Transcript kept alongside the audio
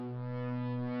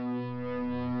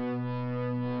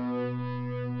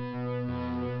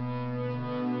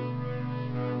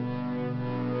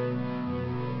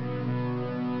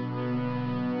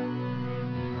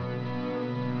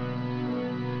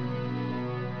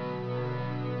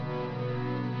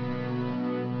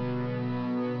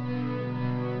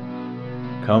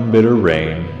Come bitter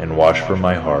rain, and wash from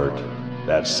my heart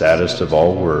that saddest of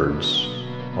all words,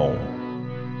 home.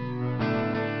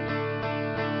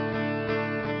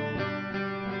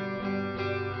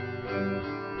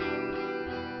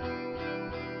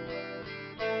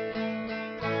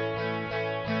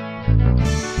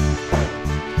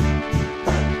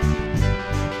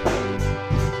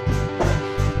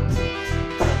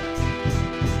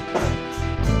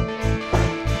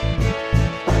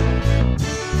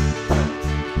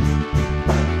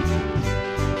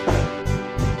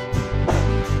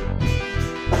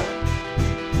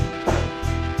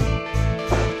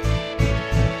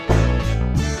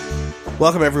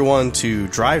 Welcome, everyone, to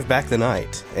Drive Back the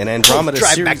Night, an Andromeda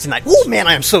Drive series. Back tonight. Oh, man,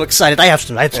 I am so excited. I have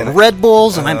some Red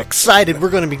Bulls, and I'm excited.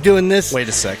 We're going to be doing this. Wait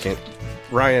a second.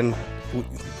 Ryan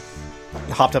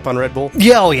hopped up on Red Bull?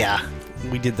 Yeah, oh, yeah.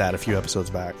 We did that a few episodes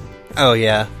back. Oh,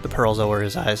 yeah. The pearls over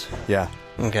his eyes. Yeah.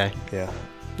 Okay. Yeah.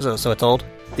 So it's old?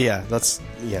 Yeah,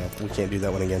 we can't do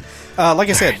that one again. Like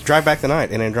I said, Drive Back the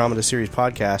Night, an Andromeda series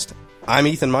podcast. I'm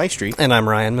Ethan Maestri. And I'm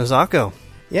Ryan Mazzocco.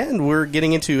 Yeah, and we're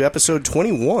getting into episode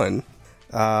 21.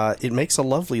 It Makes a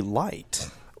Lovely Light.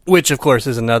 Which, of course,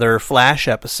 is another Flash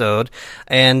episode.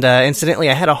 And incidentally,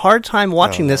 I had a hard time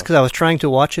watching this because I was trying to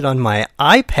watch it on my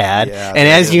iPad. Yeah, and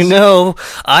as you know,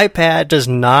 iPad does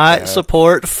not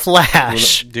support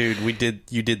Flash. Dude,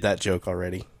 you did that joke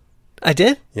already. I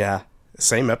did? Yeah.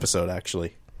 Same episode,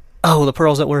 actually. Oh, the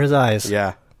pearls that were his eyes.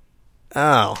 Yeah.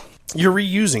 Oh. You're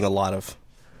reusing a lot of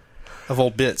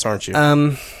old bits, aren't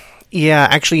you? Yeah,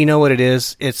 actually, you know what it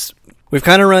is? We've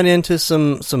kind of run into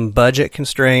some budget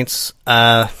constraints.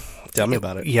 Tell me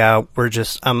about it. Yeah,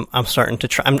 I'm starting to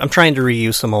try. I'm trying to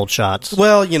reuse some old shots.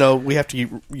 Well, we have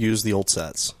to use the old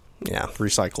sets. Yeah,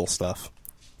 recycle stuff.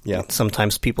 Yeah,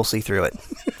 sometimes people see through it.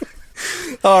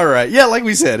 All right. Yeah, like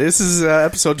we said, this is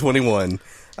episode 21.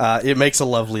 It Makes a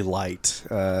Lovely Light,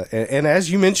 and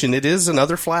as you mentioned, it is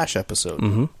another Flash episode.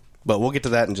 Mm-hmm. But we'll get to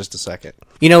that in just a second.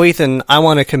 Ethan, I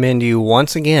want to commend you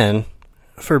once again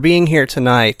for being here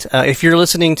tonight. If you're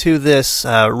listening to this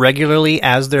regularly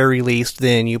as they're released,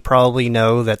 then you probably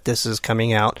know that this is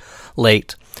coming out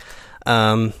late.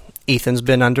 Ethan's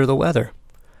been under the weather.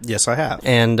 Yes, I have.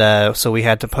 And so we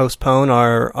had to postpone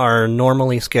our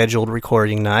normally scheduled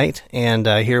recording night, and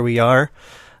here we are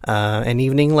an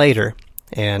evening later,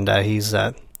 and he's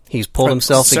pulled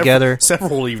himself together.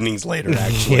 Several evenings later,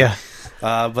 actually. Yeah.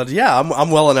 But yeah,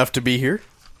 I'm well enough to be here.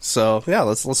 So yeah,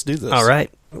 let's do this. All right.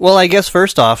 Well, I guess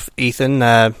first off,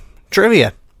 Ethan,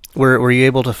 trivia. Were you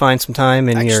able to find some time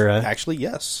in your... Actually,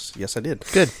 yes. Yes, I did.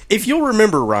 Good. If you'll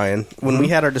remember, Ryan, when we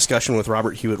had our discussion with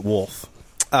Robert Hewitt Wolf,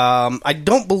 I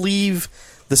don't believe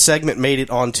the segment made it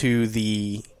onto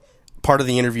the part of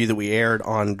the interview that we aired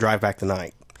on Drive Back the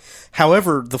Night.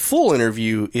 However, the full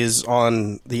interview is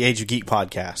on the Age of Geek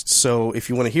podcast. So if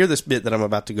you want to hear this bit that I'm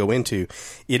about to go into,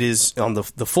 it is on the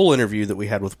full interview that we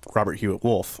had with Robert Hewitt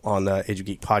Wolf on Age of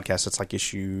Geek podcast. It's like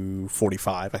issue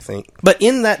 45, I think. But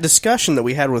in that discussion that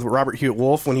we had with Robert Hewitt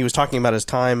Wolf, when he was talking about his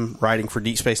time writing for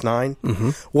Deep Space Nine,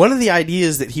 one of the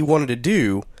ideas that he wanted to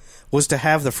do was to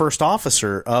have the first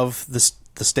officer of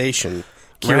the station,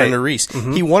 Kira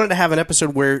Nerys. He wanted to have an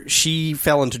episode where she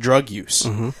fell into drug use.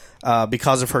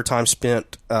 Because of her time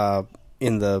spent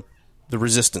in the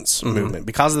resistance movement.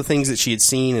 Because of the things that she had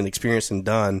seen and experienced and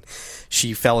done,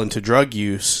 she fell into drug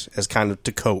use as kind of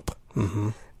to cope.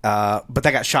 But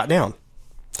that got shot down.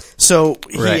 So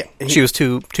she was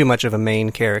too much of a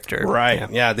main character. Right.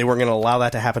 Yeah, they weren't going to allow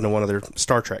that to happen to one of their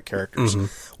Star Trek characters.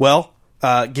 Well,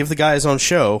 give the guy his own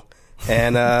show,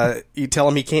 and you tell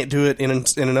him he can't do it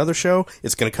in another show,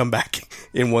 it's going to come back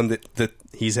in one that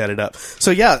he's headed up. So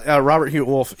yeah, Robert Hewitt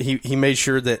Wolf, he made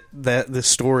sure that the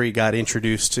story got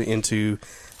introduced into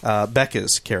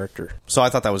Becca's character. So I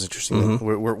thought that was interesting.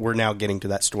 We're now getting to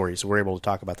that story, so we're able to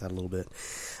talk about that a little bit.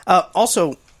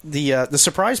 Also, the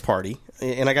surprise party,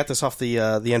 and I got this off the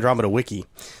Andromeda Wiki.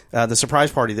 The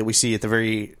surprise party that we see at the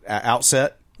very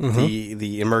outset.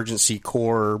 The emergency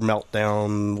core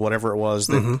meltdown, whatever it was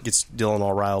that gets Dylan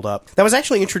all riled up. That was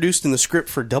actually introduced in the script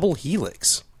for Double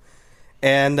Helix.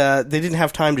 And they didn't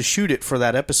have time to shoot it for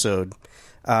that episode,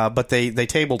 but they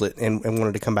tabled it and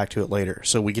wanted to come back to it later.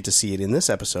 So we get to see it in this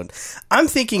episode. I'm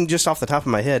thinking just off the top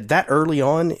of my head, that early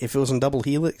on, if it was in Double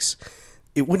Helix,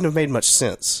 it wouldn't have made much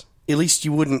sense. At least it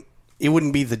wouldn't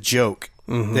be the joke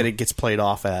that it gets played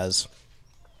off as.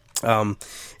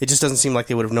 It just doesn't seem like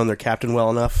they would have known their captain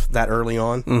well enough that early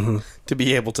on to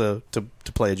be able to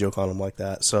play a joke on him like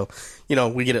that. So,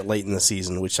 we get it late in the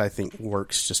season, which I think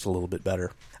works just a little bit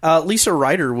better. Lisa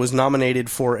Ryder was nominated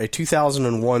for a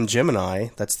 2001 Gemini.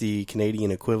 That's the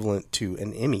Canadian equivalent to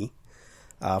an Emmy.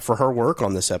 for her work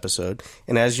on this episode.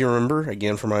 And as you remember,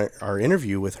 again, from our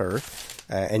interview with her,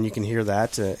 and you can hear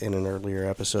that in an earlier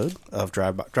episode of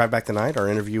Drive Back the Night, our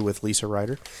interview with Lisa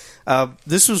Ryder.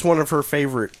 This was one of her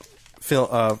favorite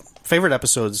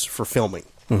episodes for filming,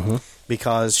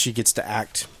 because she gets to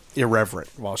act irreverent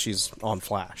while she's on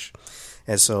Flash.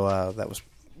 And so that was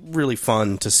really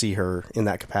fun to see her in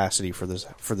that capacity for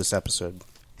this episode.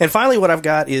 And finally, what I've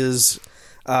got is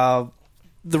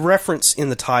the reference in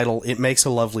the title, It Makes a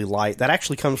Lovely Light. That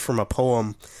actually comes from a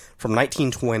poem from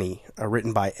 1920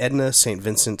 written by Edna St.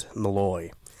 Vincent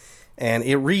Millay. And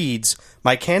it reads,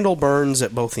 "My candle burns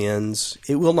at both ends.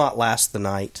 It will not last the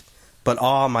night. But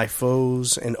ah, my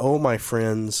foes, and oh, my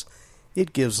friends,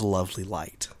 it gives a lovely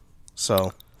light."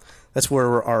 So that's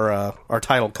where our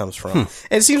title comes from.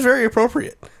 And it seems very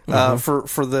appropriate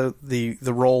for the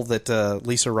role that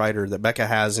Lisa Ryder, that Becca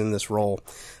has in this role.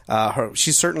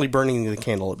 She's certainly burning the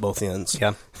candle at both ends.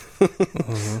 Yeah.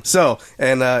 So,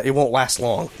 and it won't last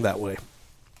long that way.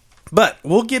 But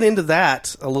we'll get into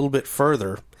that a little bit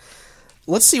further.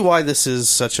 Let's see why this is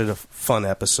such a fun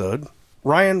episode.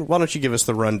 Ryan, why don't you give us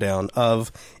the rundown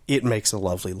of It Makes a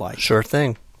Lovely Light? Sure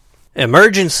thing.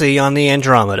 Emergency on the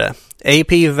Andromeda.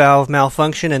 AP valve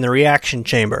malfunction in the reaction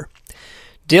chamber.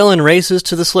 Dylan races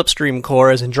to the slipstream core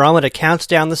as Andromeda counts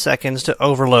down the seconds to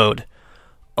overload.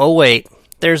 Oh wait,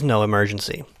 there's no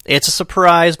emergency. It's a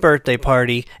surprise birthday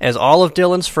party as all of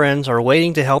Dylan's friends are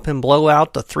waiting to help him blow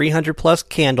out the 300-plus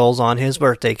candles on his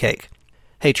birthday cake.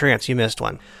 Hey Trance, you missed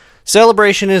one.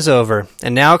 Celebration is over,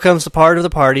 and now comes the part of the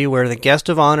party where the guest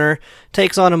of honor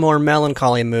takes on a more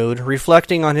melancholy mood,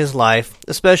 reflecting on his life,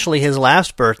 especially his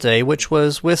last birthday, which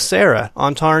was with Sarah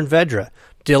on Tarn Vedra,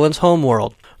 Dylan's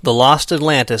homeworld, the lost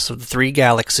Atlantis of the three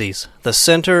galaxies, the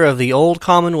center of the old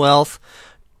Commonwealth,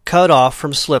 cut off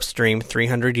from Slipstream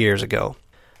 300 years ago.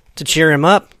 To cheer him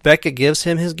up, Becca gives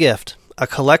him his gift, a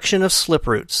collection of slip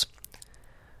routes,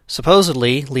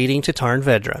 supposedly leading to Tarn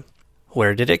Vedra.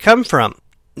 Where did it come from?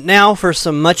 Now for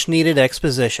some much-needed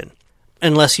exposition.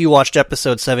 Unless you watched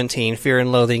episode 17, Fear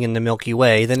and Loathing in the Milky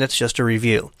Way, then it's just a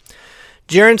review.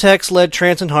 Gerentex led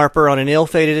Trance and Harper on an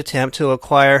ill-fated attempt to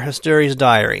acquire Hasturi's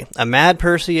diary. A mad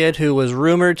Perseid who was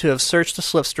rumored to have searched the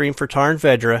slipstream for Tarn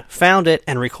Vedra found it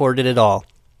and recorded it all.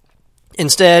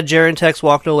 Instead, Gerentex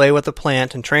walked away with the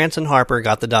plant, and Trance and Harper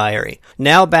got the diary.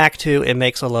 Now back to It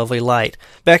Makes a Lovely Light.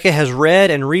 Becca has read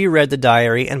and reread the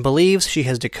diary and believes she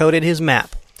has decoded his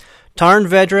map. Tarn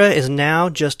Vedra is now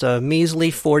just a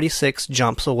measly 46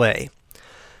 jumps away.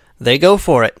 They go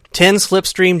for it. 10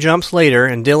 slipstream jumps later,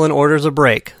 and Dylan orders a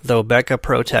break, though Becca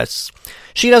protests.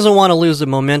 She doesn't want to lose the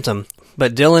momentum,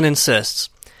 but Dylan insists.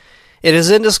 It is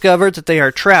then discovered that they are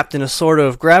trapped in a sort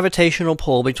of gravitational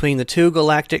pull between the two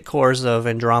galactic cores of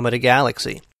Andromeda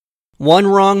Galaxy. One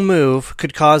wrong move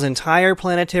could cause entire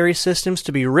planetary systems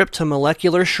to be ripped to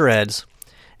molecular shreds,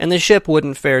 and the ship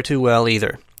wouldn't fare too well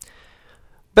either.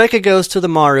 Becca goes to the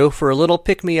Maru for a little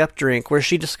pick-me-up drink where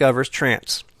she discovers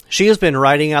Trance. She has been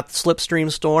riding out the slipstream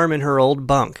storm in her old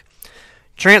bunk.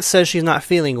 Trance says she's not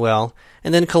feeling well,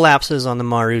 and then collapses on the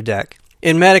Maru deck.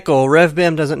 In medical, Rev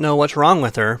Bim doesn't know what's wrong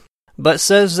with her, but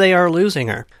says they are losing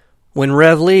her. When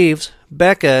Rev leaves,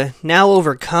 Becca, now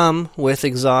overcome with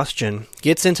exhaustion,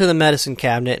 gets into the medicine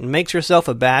cabinet and makes herself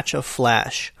a batch of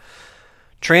Flash.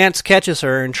 Trance catches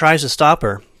her and tries to stop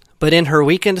her, but in her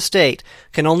weakened state,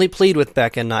 can only plead with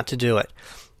Becca not to do it.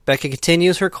 Becca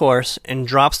continues her course and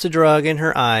drops the drug in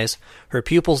her eyes. Her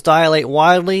pupils dilate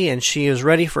wildly, and she is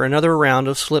ready for another round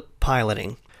of slip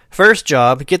piloting. First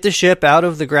job, get the ship out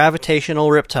of the gravitational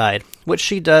riptide, which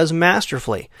she does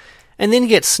masterfully, and then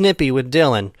gets snippy with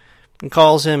Dylan, and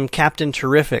calls him Captain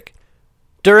Terrific.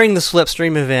 During the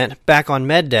slipstream event, back on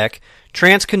med deck,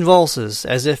 Trance convulses,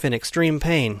 as if in extreme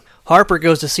pain. Harper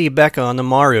goes to see Becca on the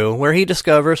Maru, where he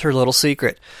discovers her little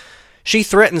secret. She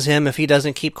threatens him if he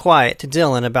doesn't keep quiet to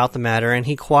Dylan about the matter, and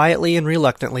he quietly and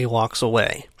reluctantly walks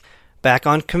away. Back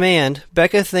on command,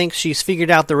 Becca thinks she's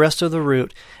figured out the rest of the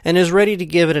route and is ready to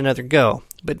give it another go,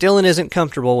 but Dylan isn't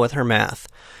comfortable with her math.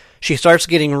 She starts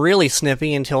getting really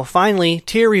snippy until finally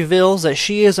Tyr reveals that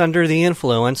she is under the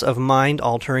influence of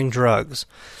mind-altering drugs.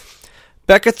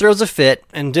 Becca throws a fit,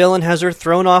 and Dylan has her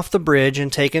thrown off the bridge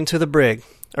and taken to the brig,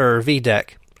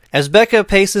 V-deck. As Becca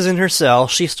paces in her cell,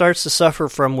 she starts to suffer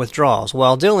from withdrawals,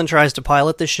 while Dylan tries to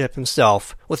pilot the ship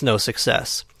himself, with no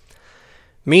success.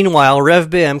 Meanwhile, Rev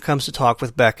Bim comes to talk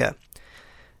with Becca.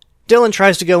 Dylan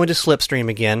tries to go into slipstream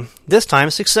again, this time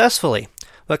successfully,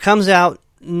 but comes out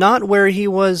not where he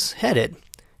was headed.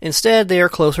 Instead, they are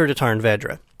closer to Tarn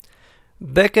Vedra.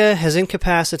 Becca has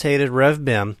incapacitated Rev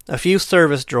Bim, a few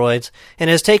service droids, and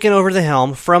has taken over the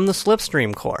helm from the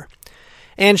slipstream core.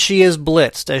 and she is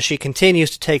blitzed as she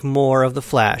continues to take more of the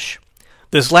flash.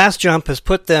 This last jump has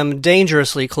put them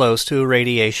dangerously close to a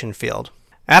radiation field.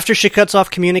 After she cuts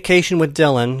off communication with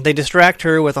Dylan, they distract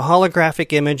her with a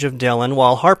holographic image of Dylan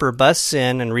while Harper busts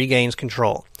in and regains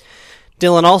control.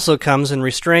 Dylan also comes and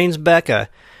restrains Becca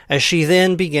as she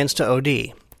then begins to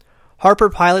OD. Harper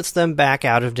pilots them back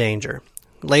out of danger.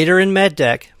 Later in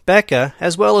MedDeck, Becca,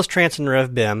 as well as Trance and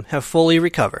Rev Bim, have fully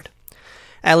recovered,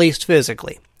 at least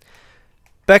physically.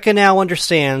 Becca now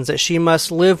understands that she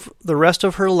must live the rest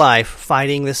of her life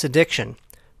fighting this addiction,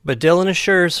 but Dylan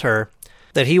assures her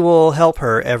that he will help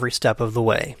her every step of the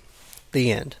way.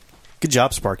 The end. Good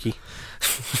job, Sparky.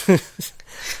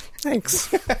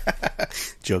 Thanks.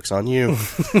 Joke's on you.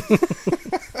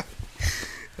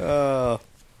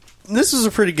 This is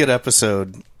a pretty good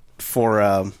episode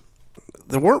for...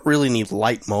 there weren't really any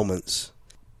light moments,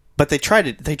 but they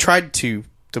tried to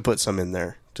put some in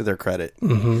there, to their credit.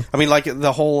 Mm-hmm. I mean, like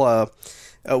the whole...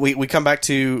 we come back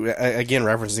to, again,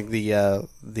 referencing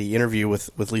the interview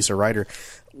with Lisa Ryder.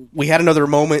 We had another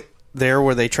moment there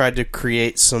where they tried to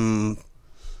create some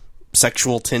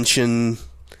sexual tension.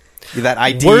 That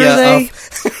idea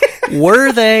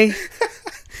Were they?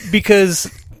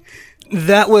 Because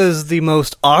that was the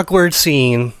most awkward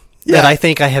scene that I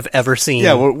think I have ever seen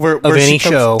of any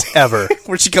show ever.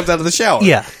 Where she comes out of the shower.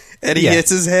 Yeah. And he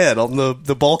hits his head on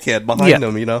the bulkhead behind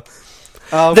him, you know.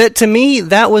 That to me,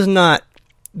 that was not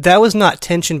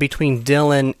tension between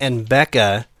Dylan and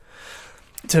Becca.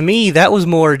 To me, that was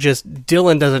more just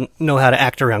Dylan doesn't know how to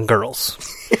act around girls.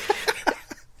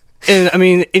 And I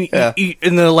mean,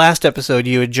 in the last episode,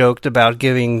 you had joked about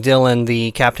giving Dylan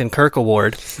the Captain Kirk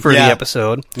Award for the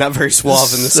episode. Not very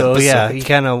suave in this episode. So yeah, you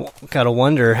kind of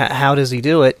wonder how does he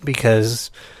do it, because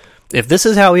if this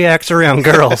is how he acts around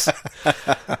girls,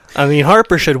 I mean,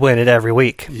 Harper should win it every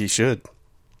week. He should.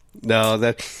 No,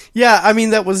 I mean,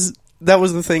 that was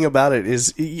the thing about it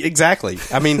is exactly.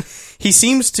 I mean, he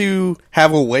seems to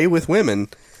have a way with women,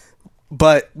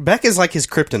 but Becca's like his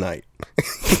kryptonite.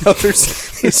 You know,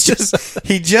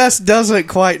 he just doesn't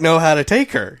quite know how to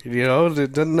take her. You know,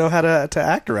 doesn't know how to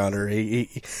act around her.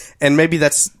 And maybe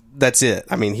that's it.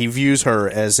 I mean, he views her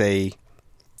as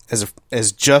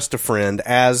just a friend,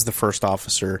 as the first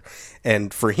officer,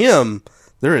 and for him,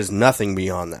 there is nothing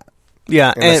beyond that.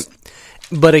 Yeah,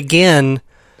 but again,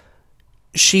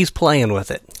 she's playing with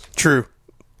it. True.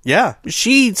 Yeah.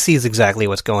 She sees exactly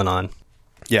what's going on.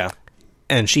 Yeah.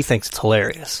 And she thinks it's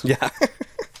hilarious. Yeah.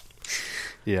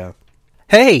 Yeah.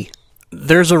 Hey,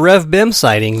 there's a Rev Bim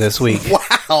sighting this week.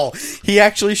 Wow. He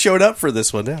actually showed up for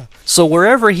this one, yeah. So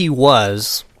wherever he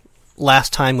was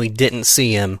last time we didn't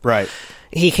see him, right,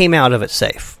 he came out of it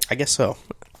safe. I guess so.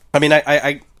 I mean,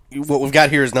 I what we've got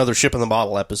here is another Ship in the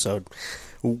Bottle episode.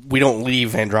 We don't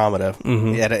leave Andromeda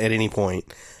at any point,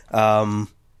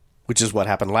 which is what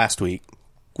happened last week.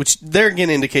 Which there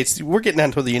again indicates we're getting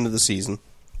down to the end of the season.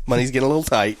 Money's getting a little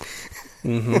tight.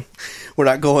 Mm-hmm. We're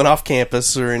not going off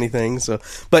campus or anything. So,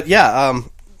 but yeah,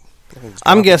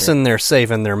 I'm guessing they're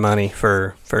saving their money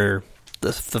for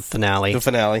the finale. The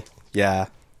finale, yeah,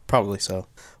 probably so.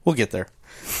 We'll get there.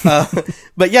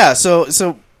 But yeah, so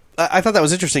I thought that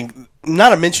was interesting.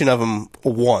 Not a mention of him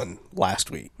won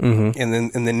last week, and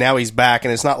then now he's back,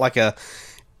 and it's not like a.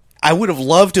 I would have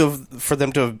loved for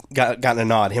them to have gotten a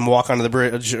nod. Him walk onto the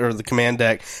bridge or the command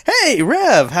deck. Hey,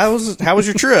 Rev, how was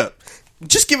your trip?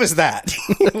 Just give us that.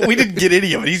 We didn't get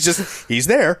any of it. He's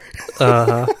there.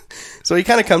 Uh-huh. So he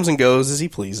kind of comes and goes as he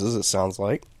pleases, it sounds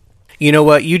like. You know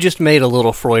what? You just made a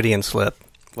little Freudian slip.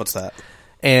 What's that?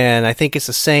 And I think it's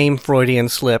the same Freudian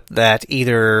slip that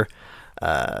either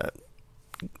Kevin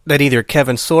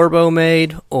Sorbo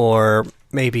made or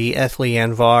maybe Ethel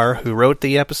Anvar, who wrote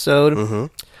the episode. Mm-hmm.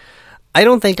 I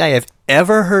don't think I have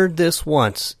ever heard this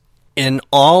once in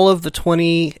all of the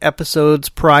 20 episodes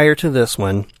prior to this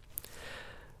one.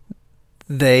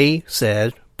 They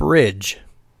said bridge.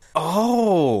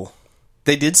 Oh,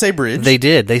 they did say bridge? They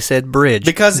did. They said bridge.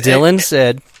 Because Dylan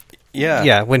said... Yeah.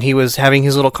 Yeah, when he was having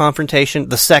his little confrontation,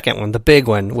 the second one, the big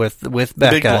one with Becca. The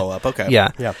big blow-up, okay.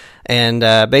 Yeah.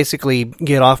 And basically,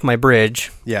 get off my bridge.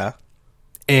 Yeah.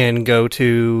 And go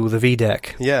to the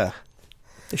V-deck. Yeah.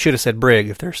 They should have said brig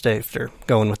if they're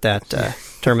going with that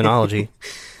terminology.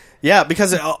 Yeah,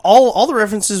 because all the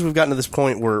references we've gotten to this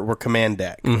point were command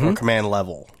deck or command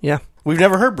level. Yeah. We've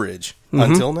never heard bridge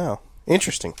until now.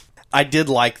 Interesting. I did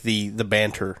like the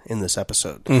banter in this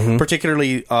episode,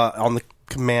 particularly on the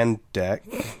command deck.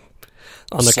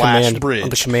 On the command bridge. On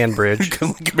the command bridge.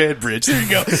 Command bridge. There you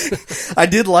go. I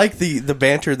did like the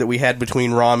banter that we had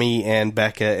between Rami and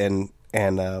Becca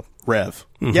and Rev.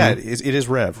 Yeah, it is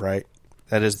Rev, right?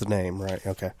 That is the name, right?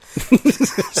 Okay.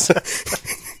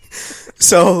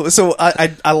 So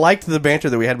I liked the banter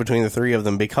that we had between the three of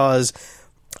them because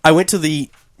I went to the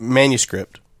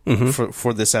manuscript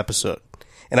for this episode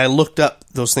and I looked up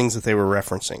those things that they were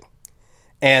referencing.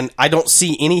 And I don't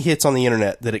see any hits on the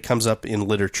internet that it comes up in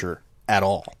literature at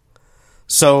all.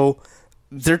 So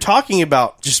they're talking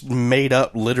about just made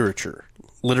up literature,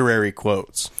 literary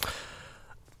quotes.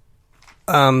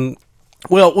 Well,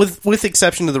 with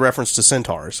exception to the reference to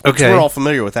centaurs, which we're all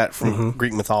familiar with that from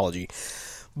Greek mythology.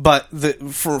 But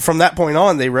from that point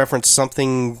on, they reference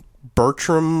something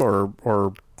Bertram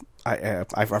or I forget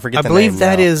the name. I believe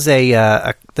that now. is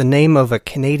the name of a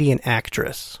Canadian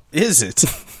actress. Is it?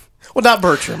 Well, not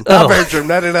Bertram. Not Bertram.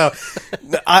 No.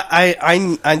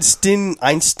 Einstein.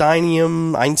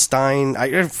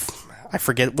 I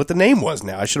forget what the name was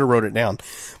now. I should have wrote it down.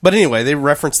 But anyway, they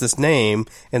reference this name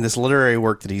and this literary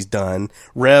work that he's done.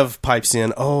 Rev pipes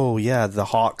in, oh, yeah, the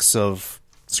Hawks of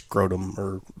Scrotum.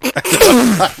 Or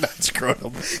not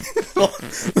Scrotum.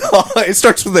 It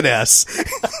starts with an S.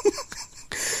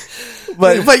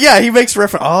 But yeah, he makes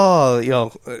reference.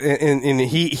 Oh, and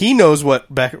he knows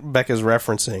what Becca's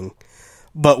referencing,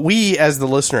 but we as the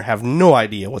listener have no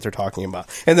idea what they're talking about.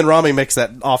 And then Rami makes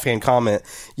that offhand comment.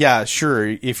 Yeah, sure,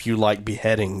 if you like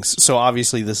beheadings. So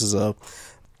obviously this is a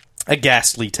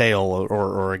ghastly tale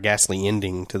or a ghastly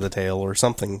ending to the tale or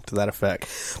something to that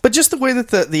effect. But just the way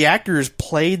that the actors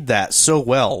played that so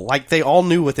well, like they all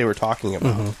knew what they were talking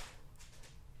about. Mm-hmm.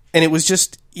 And it was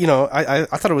just, I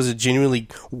thought it was a genuinely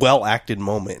well-acted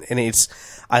moment. And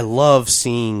I love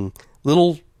seeing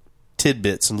little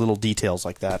tidbits and little details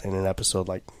like that in an episode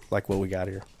like what we got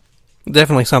here.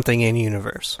 Definitely something in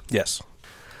universe. Yes.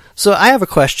 So I have a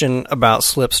question about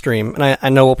Slipstream, and I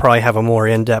know we'll probably have a more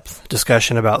in-depth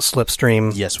discussion about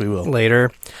Slipstream. Yes, we will.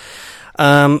 Later.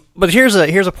 But here's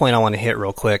a point I want to hit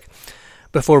real quick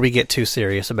before we get too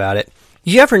serious about it.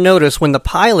 You ever notice when the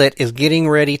pilot is getting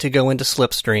ready to go into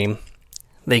Slipstream,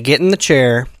 they get in the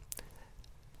chair,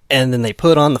 and then they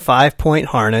put on the 5-point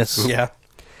harness. Yeah.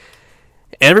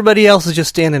 Everybody else is just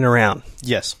standing around.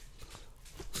 Yes.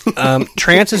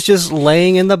 Trance is just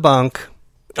laying in the bunk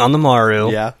on the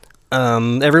Maru. Yeah.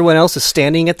 Everyone else is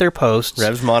standing at their posts.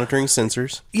 Rev's monitoring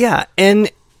sensors. Yeah, and,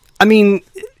 I mean,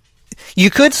 you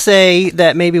could say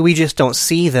that maybe we just don't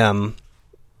see them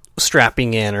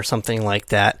strapping in or something like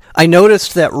that. I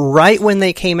noticed that right when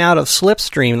they came out of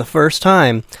Slipstream the first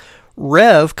time,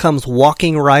 Rev comes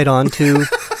walking right onto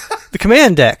the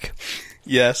command deck.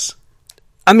 Yes.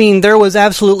 I mean, there was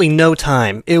absolutely no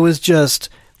time. It was just,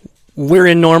 we're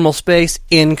in normal space,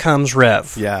 in comes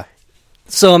Rev. Yeah.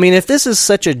 So, I mean, if this is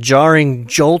such a jarring,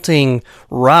 jolting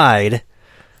ride,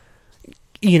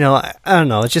 I don't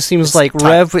know, it just seems like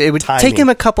Rev, it would take him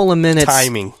a couple of minutes.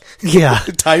 Timing. Yeah.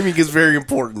 Timing is very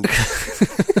important.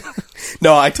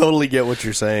 No, I totally get what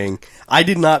you're saying. I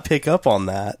did not pick up on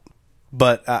that,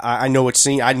 but I know what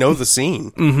scene. I know the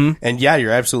scene. Mm-hmm. And yeah,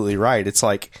 you're absolutely right. It's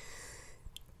like,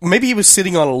 maybe he was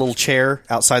sitting on a little chair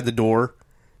outside the door.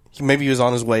 Maybe he was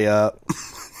on his way up.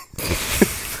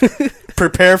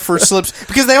 Prepare for slips.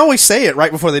 Because they always say it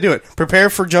right before they do it. Prepare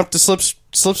for jump to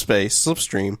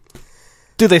slipstream.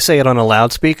 Do they say it on a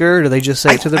loudspeaker, or do they just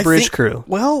say it to the bridge crew?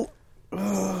 Well,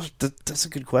 that's a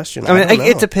good question. I mean,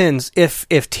 it depends.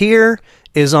 If Tyr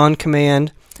is on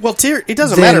command... Well, Tyr, it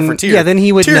doesn't matter for Tyr. Yeah, then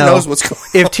he would Tyr know. Knows what's going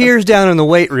on. If Tyr's down in the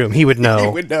weight room, he would know. He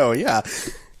would know, yeah.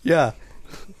 Yeah.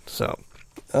 So...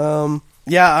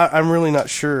 yeah, I'm really not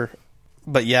sure.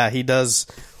 But yeah, he does,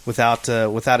 without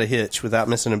a hitch, without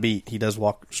missing a beat, he does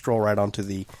stroll right onto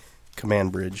the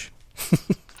command bridge.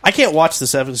 I can't watch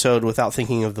this episode without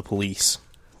thinking of the police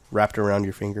wrapped around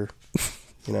your finger,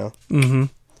 Mm-hmm.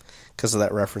 Because of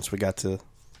that reference we got to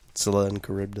Scylla and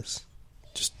Charybdis.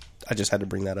 I just had to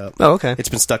bring that up. Oh, okay. It's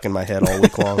been stuck in my head all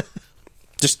week long.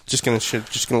 Just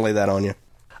gonna lay that on you.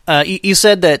 You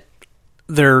said that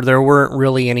there weren't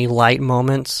really any light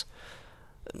moments,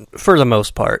 for the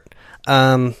most part.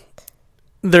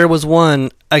 There was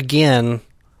one, again,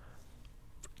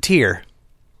 Tyr.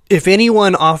 If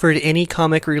anyone offered any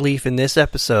comic relief in this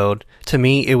episode, to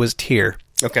me, it was Tyr.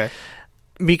 Okay.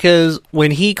 Because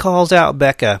when he calls out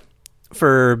Becca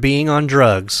for being on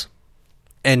drugs,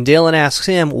 and Dylan asks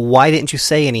him, why didn't you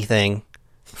say anything?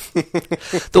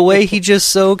 The way he just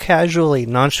so casually,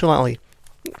 nonchalantly,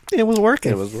 it was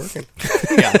working. It was working.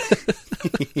 Yeah.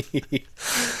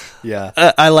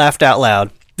 Yeah. I laughed out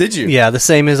loud. Did you? Yeah, the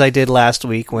same as I did last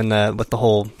week when with the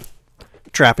whole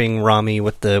trapping Rami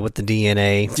with the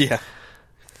DNA. Yeah.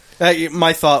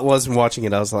 My thought was in watching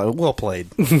it, I was like, well played.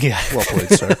 Yeah. Well played,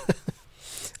 sir.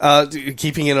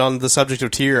 Keeping it on the subject of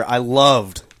Tyr, I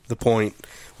loved the point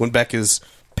when Becca's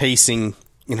pacing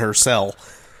in her cell,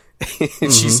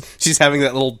 And she's having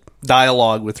that little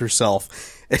dialogue with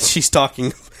herself, and she's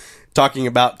talking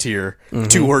about Tyr.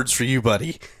 2 words for you,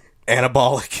 buddy.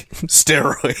 Anabolic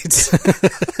steroids.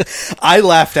 I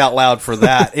laughed out loud for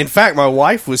that. In fact, my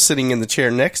wife was sitting in the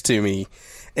chair next to me,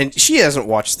 and she hasn't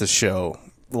watched the show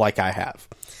like I have.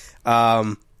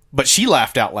 But she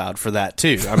laughed out loud for that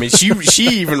too. I mean, she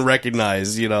even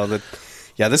recognized, that,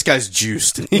 yeah, this guy's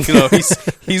juiced.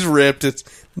 He's ripped. It's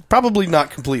probably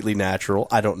not completely natural.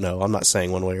 I don't know. I'm not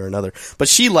saying one way or another. But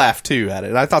she laughed too at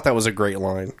it. I thought that was a great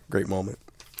line, great moment.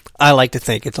 I like to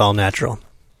think it's all natural.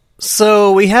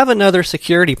 So we have another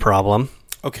security problem.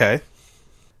 Okay.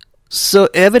 So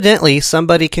evidently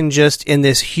somebody can just, in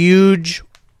this huge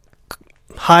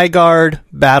high guard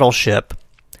battleship,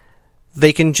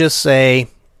 they can just say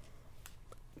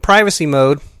privacy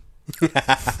mode.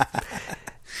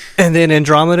 And then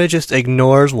Andromeda just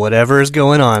ignores whatever is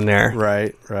going on there.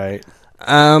 Right.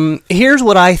 Here's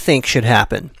what I think should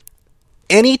happen.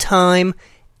 Anytime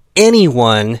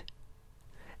anyone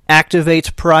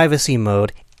activates privacy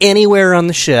mode anywhere on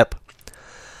the ship,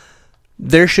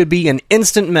 there should be an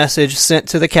instant message sent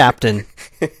to the captain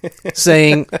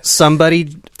saying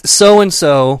somebody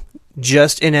so-and-so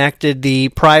just enacted the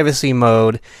privacy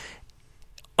mode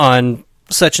on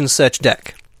such and such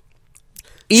deck.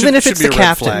 Even if it's the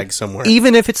captain.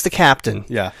 Even if it's the captain.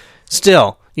 Yeah.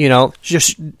 Still,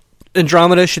 just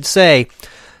Andromeda should say,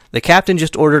 the captain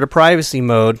just ordered a privacy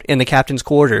mode in the captain's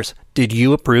quarters. Did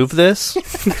you approve this?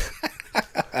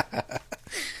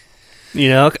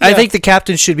 I think the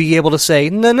captain should be able to say,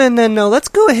 no, let's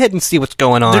go ahead and see what's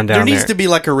going on down there. There needs to be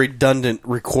like a redundant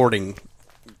recording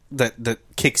that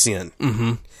kicks in.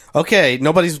 Mm-hmm. Okay,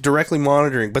 nobody's directly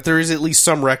monitoring, but there is at least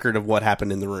some record of what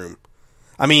happened in the room.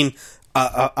 I mean,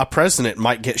 a president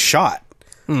might get shot.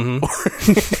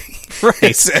 Mm-hmm. Right.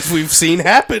 As we've seen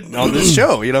happen on this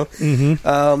show,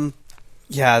 Mm-hmm.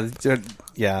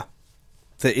 Yeah.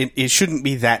 It shouldn't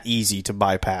be that easy to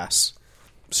bypass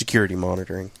security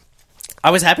monitoring. I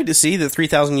was happy to see that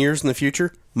 3,000 years in the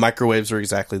future, microwaves are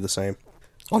exactly the same.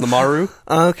 On the Maru,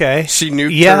 okay, she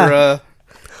nuked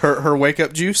her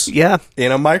wake-up juice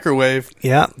in a microwave,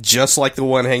 just like the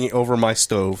one hanging over my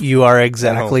stove. You are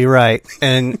exactly right.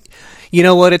 And you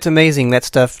know what? It's amazing. That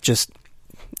stuff just...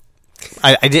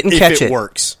 I didn't catch it. If it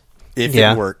works.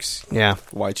 It works. Yeah.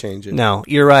 Why change it? No,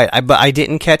 you're right. But I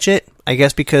didn't catch it. I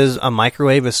guess because a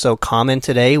microwave is so common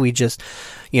today, we just...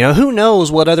 who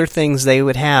knows what other things they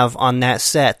would have on that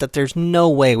set that there's no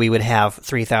way we would have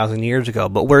 3,000 years ago.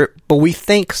 But we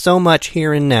think so much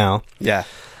here and now. Yeah.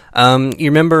 You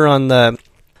remember on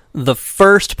the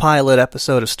first pilot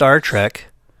episode of Star Trek,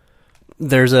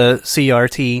 there's a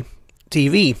CRT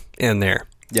TV in there.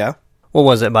 Yeah. What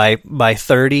was it, by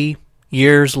 30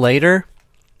 years later?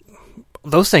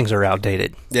 Those things are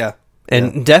outdated. Yeah.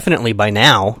 And definitely by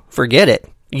now, forget it.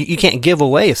 You can't give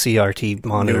away a CRT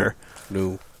monitor.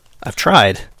 No. I've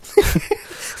tried.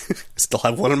 Still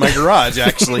have one in my garage,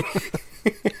 actually.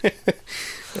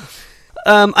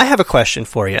 I have a question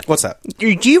for you. What's that? Do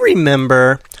you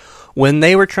remember when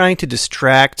they were trying to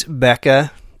distract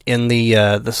Becca in the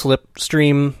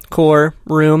Slipstream core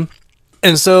room?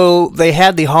 And so they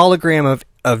had the hologram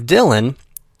of Dylan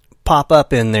pop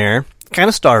up in there. Kind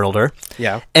of startled her.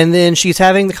 Yeah. And then she's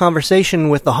having the conversation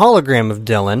with the hologram of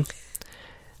Dylan.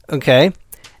 Okay.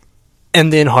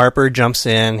 And then Harper jumps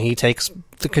in. He takes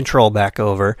the control back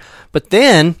over. But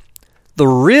then the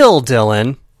real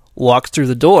Dylan walks through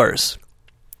the doors.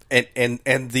 And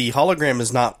the hologram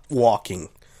is not walking.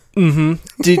 Mm-hmm.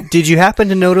 Did you happen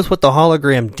to notice what the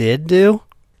hologram did do?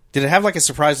 Did it have like a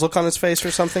surprised look on its face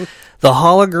or something? The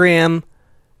hologram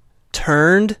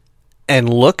turned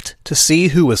and looked to see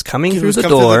who was coming through the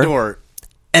door,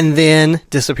 and then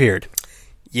disappeared.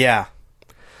 Yeah.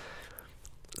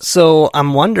 So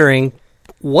I'm wondering,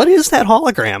 what is that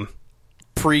hologram?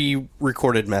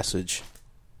 Pre-recorded message.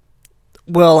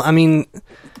 Well, I mean,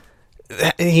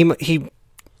 he.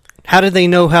 How did they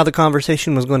know how the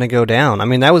conversation was going to go down? I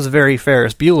mean, that was very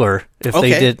Ferris Bueller. If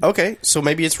they did, okay, so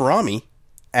maybe it's Rami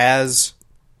as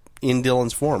in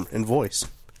Dylan's form and voice.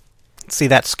 See,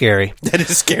 that's scary. That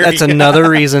is scary. That's another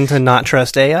reason to not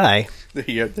trust AI.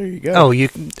 Yeah, there you go. Oh,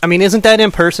 I mean, isn't that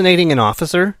impersonating an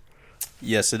officer?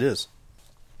 Yes, it is.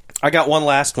 I got one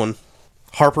last one.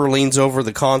 Harper leans over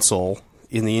the console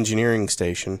in the engineering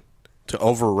station to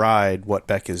override what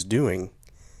Beck is doing.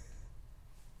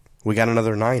 We got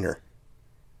another Niner.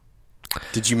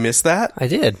 Did you miss that? I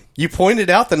did. You pointed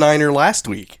out the Niner last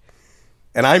week,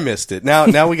 and I missed it. Now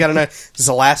we got another. This is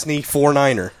Zelazny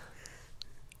 4-Niner.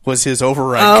 Was his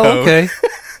override code. Okay.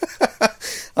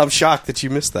 I'm shocked that you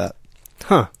missed that.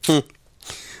 Huh.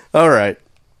 All right.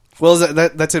 Well,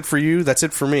 that's it for you. That's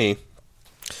it for me.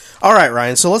 All right,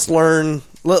 Ryan. So let's learn.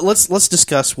 Let's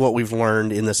discuss what we've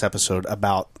learned in this episode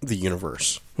about the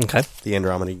universe. Okay. The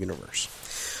Andromeda universe.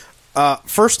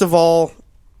 First of all,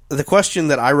 the question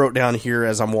that I wrote down here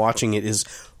as I'm watching it is,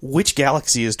 which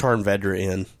galaxy is Tarn Vedra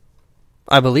in?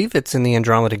 I believe it's in the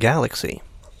Andromeda Galaxy.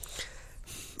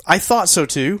 I thought so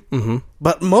too. Mm-hmm.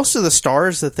 But most of the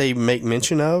stars that they make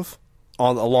mention of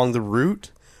along the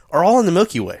route are all in the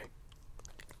Milky Way.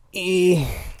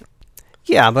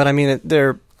 Yeah, but I mean,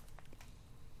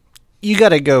 you got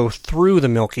to go through the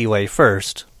Milky Way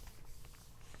first,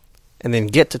 and then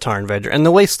get to Tarn Vedra. And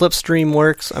the way Slipstream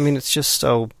works, I mean, it's just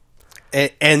so.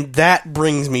 And that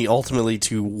brings me ultimately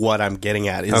to what I'm getting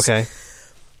at. Is okay.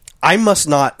 I must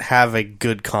not have a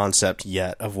good concept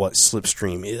yet of what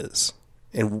Slipstream is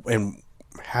and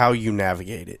how you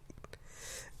navigate it.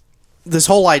 This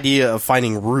whole idea of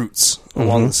finding routes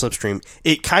along the Slipstream,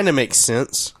 it kind of makes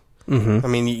sense. Mm-hmm. I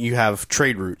mean, you have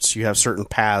trade routes, you have certain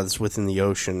paths within the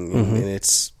ocean, and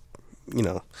it's,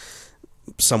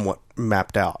 somewhat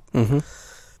mapped out. Mm-hmm.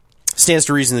 Stands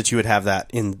to reason that you would have that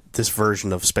in this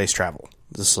version of space travel,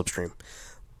 the Slipstream.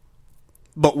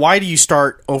 But why do you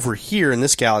start over here in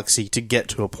this galaxy to get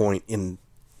to a point in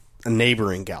a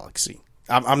neighboring galaxy?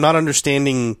 I'm not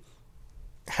understanding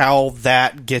how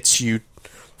that gets you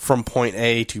from point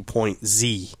A to point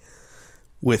Z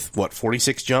with,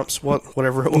 46 jumps?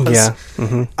 Whatever it was? Yeah.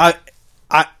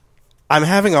 Mm-hmm. I'm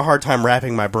having a hard time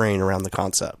wrapping my brain around the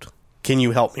concept. Can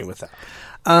you help me with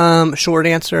that? Short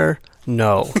answer,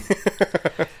 no.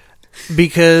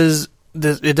 Because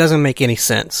it doesn't make any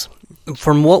sense.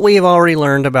 From what we have already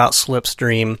learned about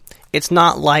Slipstream, it's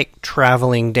not like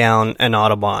traveling down an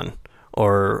Autobahn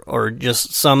or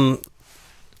just some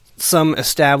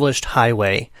established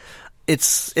highway.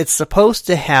 It's supposed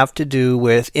to have to do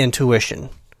with intuition.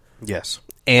 Yes.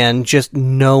 And just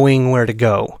knowing where to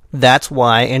go. That's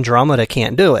why Andromeda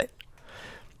can't do it.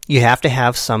 You have to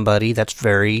have somebody that's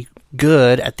very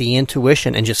good at the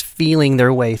intuition and just feeling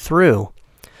their way through.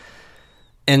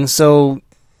 And so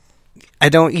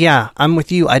I'm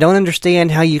with you. I don't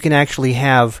understand how you can actually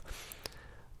have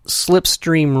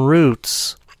Slipstream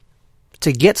routes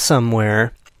to get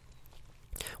somewhere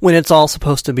when it's all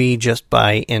supposed to be just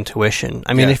by intuition.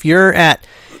 I mean, if you're at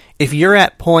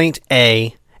point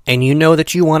A and you know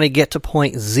that you want to get to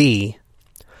point Z,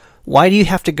 why do you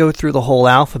have to go through the whole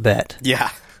alphabet? Yeah.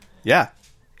 Yeah.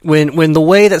 When the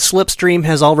way that Slipstream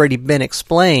has already been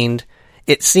explained,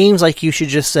 it seems like you should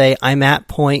just say, I'm at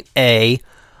point A,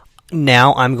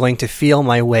 now I'm going to feel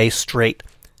my way straight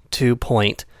to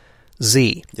point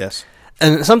Z. Yes.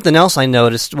 And something else I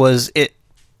noticed was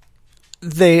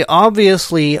they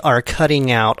obviously are cutting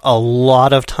out a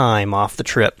lot of time off the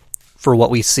trip for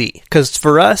what we see. Because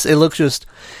for us, it looks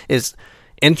is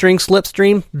entering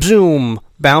Slipstream, zoom,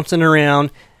 bouncing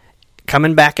around,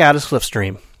 coming back out of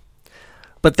Slipstream.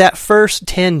 But that first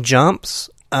 10 jumps,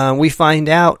 we find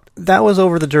out that was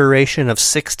over the duration of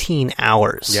 16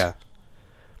 hours. Yeah.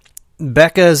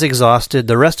 Becca is exhausted.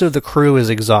 The rest of the crew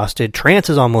is exhausted. Trance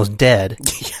is almost dead.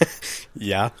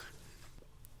 Yeah.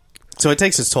 So it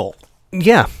takes its toll.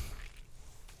 Yeah.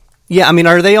 Yeah, I mean,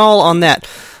 are they all on that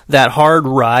hard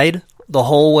ride the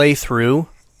whole way through?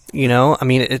 I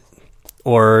mean,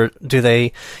 or do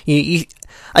they...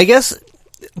 I guess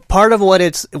part of what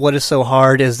is so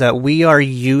hard is that we are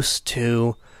used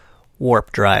to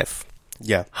warp drive.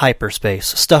 Yeah. Hyperspace,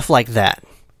 stuff like that.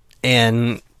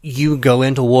 And you go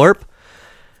into warp,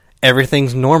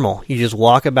 everything's normal. You just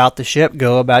walk about the ship,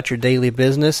 go about your daily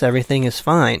business, everything is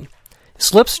fine.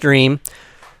 Slipstream,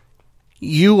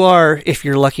 you are, if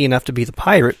you're lucky enough to be the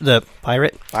pirate.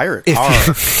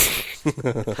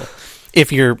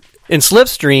 If you're in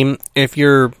Slipstream, if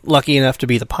you're lucky enough to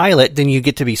be the pilot, then you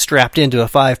get to be strapped into a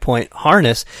 5-point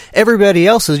harness. Everybody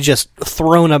else is just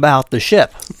thrown about the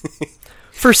ship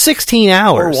for 16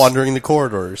 hours. Or wandering the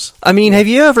corridors. I mean, have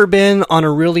you ever been on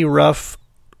a really rough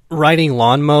riding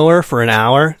lawnmower for an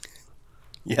hour?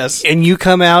 Yes. And you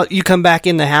come back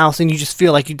in the house, and you just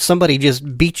feel like somebody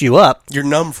just beat you up. You're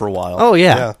numb for a while. Oh,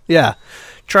 yeah.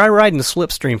 Try riding the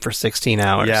Slipstream for 16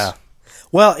 hours. Yeah.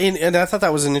 Well, and I thought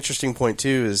that was an interesting point,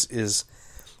 too, is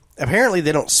apparently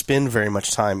they don't spend very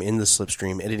much time in the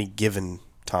Slipstream at any given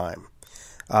time.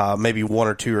 Maybe 1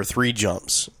 or 2 or 3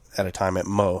 jumps at a time at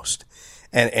most.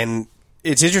 And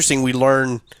it's interesting, we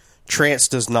learn Trance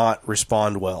does not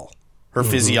respond well. Her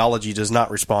physiology does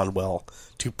not respond well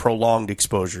to prolonged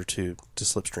exposure to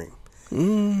Slipstream.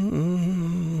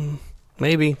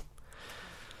 Maybe.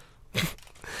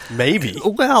 Maybe.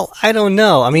 Well, I don't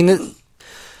know. I mean,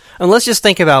 and let's just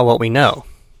think about what we know.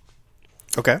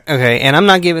 Okay. Okay, and I'm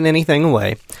not giving anything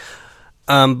away.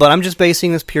 But I'm just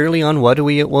basing this purely on what do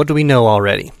we know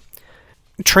already.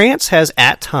 Trance has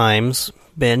at times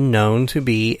been known to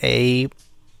be a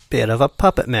bit of a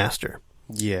puppet master.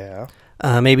 Yeah.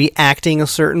 Maybe acting a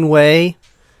certain way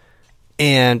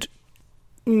and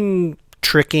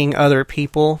tricking other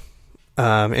people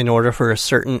in order for a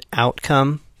certain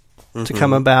outcome to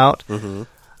come about.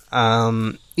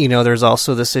 There's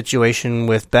also the situation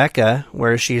with Becca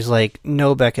where she's like,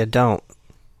 no, Becca, don't.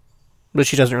 But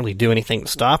she doesn't really do anything to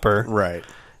stop her. Right.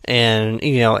 And,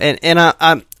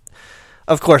 I'm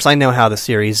of course, I know how the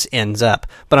series ends up,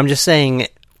 but I'm just saying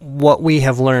what we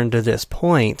have learned to this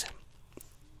point,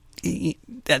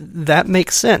 that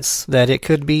makes sense, that it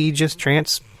could be just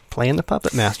Trance playing the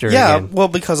puppet master again. Well,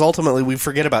 because ultimately we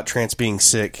forget about Trance being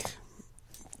sick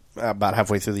about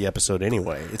halfway through the episode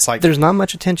anyway. It's like... There's not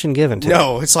much attention given to it.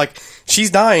 No, it's like,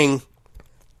 she's dying,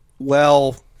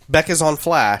 well... Becca's on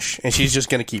Flash, and she's just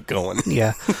going to keep going.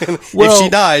 Yeah. If she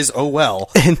dies, oh well.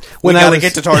 And we got to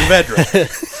get to Tarn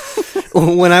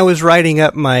Vedra. When I was writing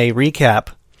up my recap,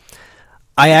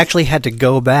 I actually had to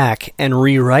go back and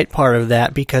rewrite part of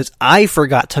that because I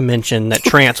forgot to mention that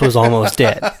Trance was almost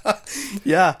dead.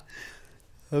 Yeah.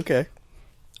 Okay.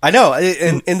 I know.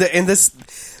 And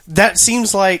this, that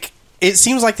seems like... It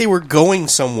seems like they were going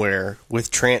somewhere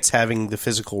with Trance having the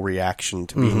physical reaction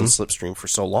to being in the slipstream for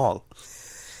so long.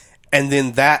 And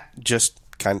then that just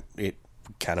kind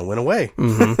of went away.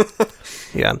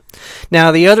 Yeah.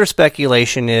 Now, the other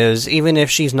speculation is, even if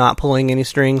she's not pulling any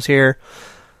strings here,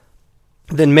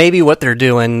 then maybe what they're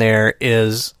doing there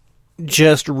is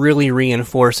just really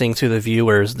reinforcing to the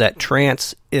viewers that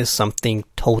Trance is something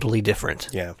totally different.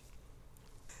 Yeah.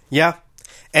 Yeah.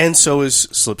 And so is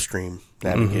slipstream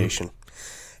navigation.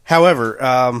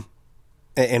 However,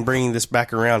 and bringing this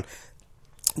back around,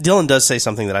 Dylan does say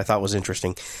something that I thought was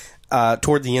interesting.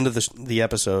 Toward the end of the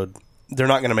episode, they're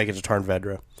not going to make it to Tarn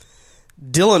Vedra.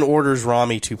 Dylan orders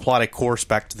Rami to plot a course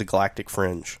back to the Galactic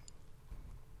Fringe.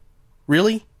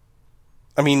 Really?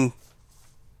 I mean,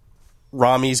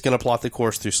 Rami's going to plot the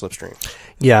course through Slipstream.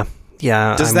 Yeah,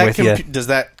 does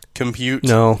that compute?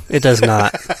 No, it does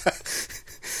not.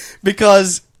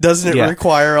 Because doesn't it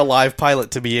require a live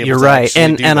pilot to be able to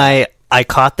actually do that? And I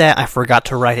caught that. I forgot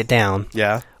to write it down.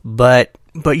 Yeah. But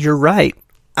you're right.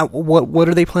 What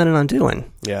are they planning on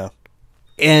doing? Yeah.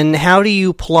 And how do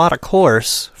you plot a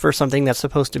course for something that's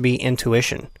supposed to be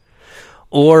intuition?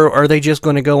 Or are they just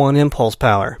going to go on impulse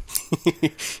power?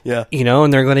 Yeah.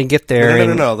 And they're going to get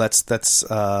there. No. That's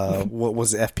what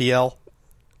was it, FPL?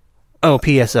 Oh,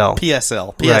 PSL.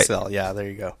 PSL. Right. Yeah, there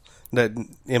you go. The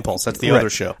Impulse, that's the other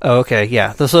show. Oh, okay,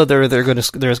 yeah. So they're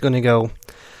going to go.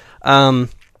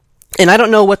 And I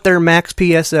don't know what their max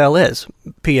PSL is.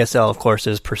 PSL, of course,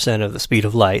 is percent of the speed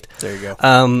of light. There you go.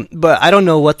 But I don't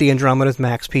know what the Andromeda's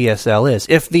max PSL is.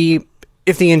 If the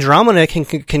Andromeda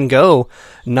can go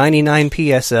 99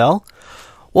 PSL,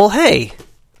 well, hey,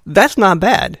 that's not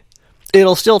bad.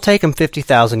 It'll still take them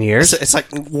 50,000 years. It's like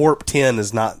warp 10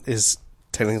 is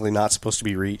technically not supposed to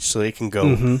be reached, so they can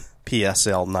go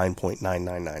PSL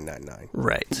 9.99999.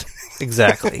 Right.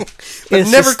 Exactly. But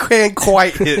never can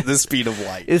quite hit the speed of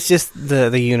light. It's just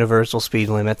the universal speed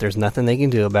limit. There's nothing they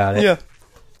can do about it. Yeah.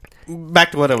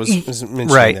 Back to what I was mentioning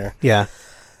there. Yeah.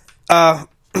 To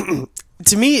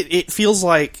me, it feels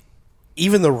like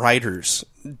even the writers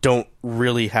don't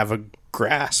really have a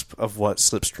grasp of what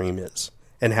Slipstream is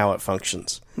and how it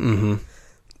functions. Mm-hmm.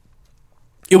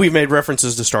 We've made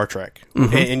references to Star Trek,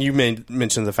 and you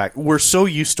mentioned the fact we're so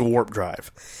used to warp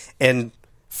drive and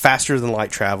faster than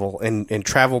light travel, and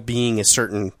travel being a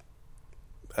certain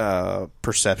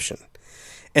perception.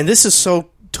 And this is so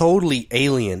totally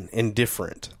alien and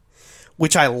different,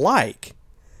 which I like.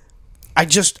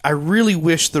 I really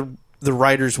wish the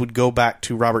writers would go back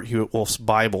to Robert Hewitt Wolf's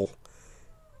Bible,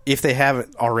 if they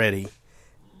haven't already.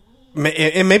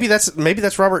 And maybe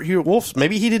that's Robert Hewitt Wolf's.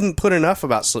 Maybe he didn't put enough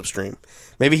about Slipstream.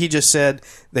 Maybe he just said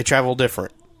they travel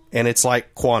different, and it's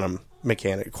like quantum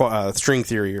mechanic, string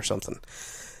theory or something.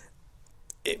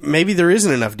 Maybe there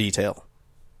isn't enough detail.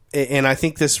 And I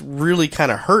think this really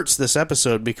kind of hurts this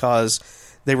episode because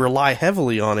they rely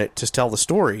heavily on it to tell the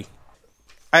story.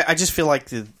 I just feel like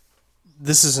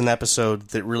this is an episode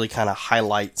that really kind of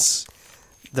highlights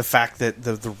the fact that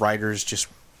the writers just...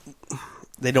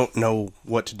 they don't know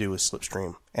what to do with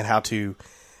Slipstream and how to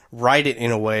write it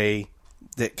in a way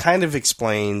that kind of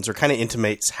explains or kind of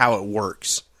intimates how it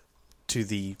works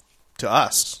to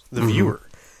us, the viewer,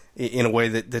 in a way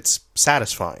that's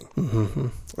satisfying. Mm-hmm.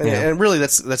 And really,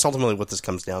 that's ultimately what this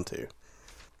comes down to.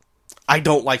 I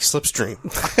don't like Slipstream.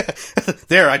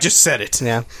 There, I just said it.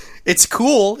 Yeah, it's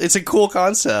cool. It's a cool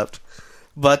concept,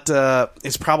 but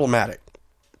it's problematic.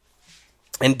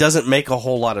 and doesn't make a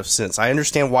whole lot of sense. I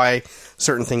understand why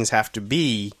certain things have to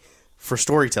be for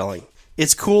storytelling.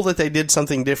 It's cool that they did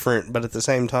something different, but at the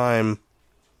same time,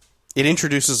 it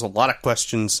introduces a lot of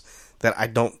questions that I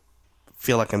don't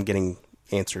feel like I'm getting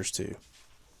answers to.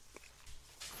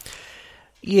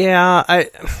 Yeah,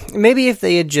 maybe if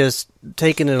they had just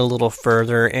taken it a little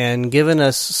further and given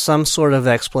us some sort of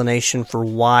explanation for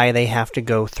why they have to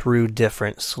go through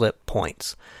different slip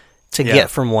points to get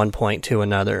from one point to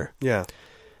another. Yeah.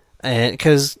 And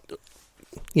because,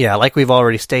 yeah, like we've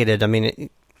already stated, I mean,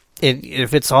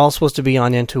 if it's all supposed to be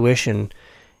on intuition,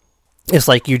 it's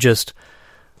like you just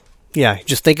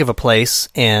think of a place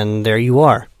and there you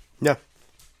are.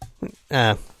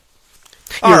 Yeah.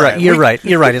 You're right.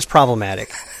 It's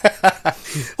problematic.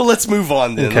 Well, let's move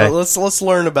on then. Okay. Let's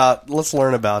learn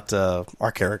about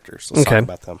our characters. Let's talk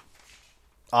about them.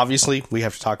 Obviously, we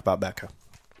have to talk about Becca.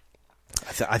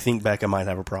 I think Becca might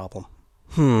have a problem.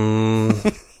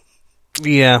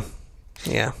 Yeah.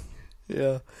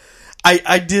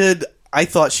 I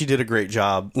thought she did a great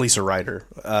job. Lisa Ryder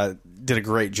did a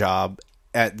great job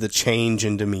at the change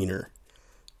in demeanor.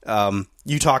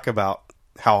 You talk about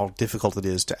how difficult it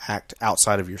is to act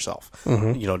outside of yourself.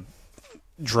 Mm-hmm. You know,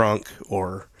 drunk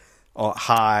or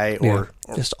high or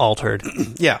just altered.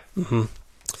 Yeah. Mm-hmm.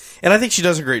 And I think she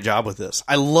does a great job with this.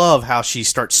 I love how she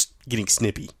starts getting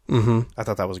snippy. Mm-hmm. I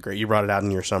thought that was great. You brought it out in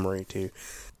your summary too.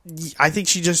 I think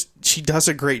she does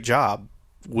a great job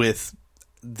with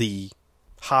the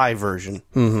high version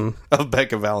of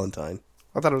Becca Valentine.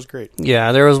 I thought it was great.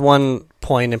 Yeah, there was one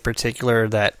point in particular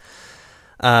that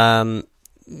kind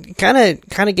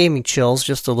of gave me chills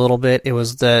just a little bit. It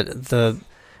was the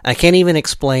I can't even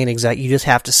explain exactly. You just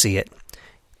have to see it.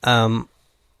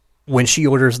 When she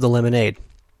orders the lemonade.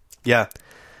 Yeah.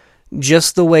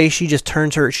 Just the way she just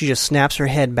snaps her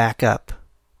head back up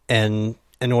and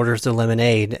orders the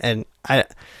lemonade, and I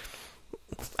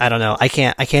don't know. I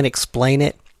can't explain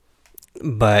it,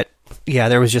 but yeah,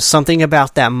 there was just something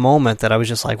about that moment that I was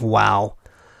just like, wow,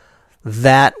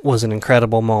 that was an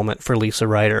incredible moment for Lisa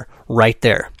Ryder right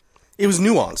there. It was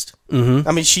nuanced. Mm-hmm.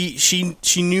 I mean,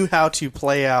 she knew how to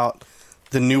play out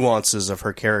the nuances of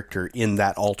her character in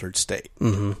that altered state,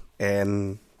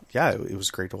 and yeah, it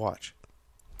was great to watch.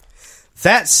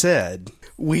 That said,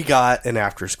 we got an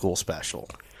after-school special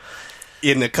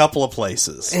in a couple of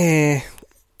places.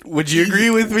 Would you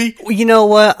agree with me? You know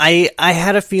what? I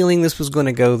had a feeling this was going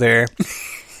to go there.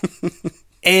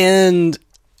 And,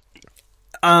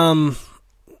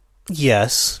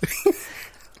 yes.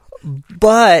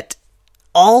 But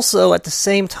also, at the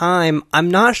same time,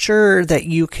 I'm not sure that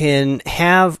you can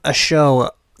have a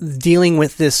show dealing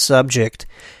with this subject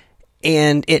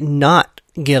and it not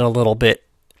get a little bit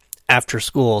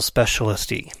after-school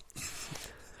specialist-y.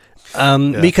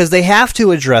 Because they have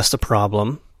to address the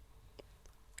problem,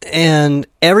 and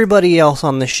everybody else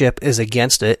on the ship is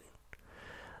against it,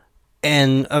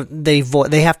 and they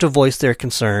have to voice their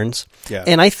concerns. Yeah.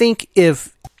 And I think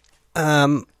if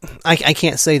I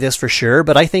can't say this for sure,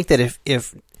 but I think that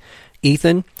if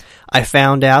Ethan, I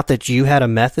found out that you had a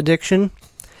meth addiction,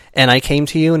 and I came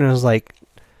to you and I was like,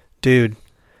 dude,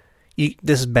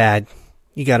 this is bad.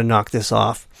 You got to knock this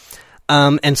off.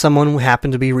 And someone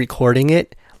happened to be recording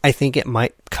it, I think it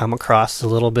might come across a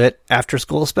little bit after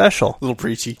school special. A little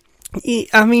preachy.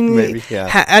 I mean, maybe,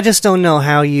 yeah. I just don't know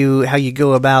how you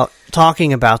go about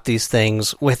talking about these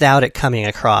things without it coming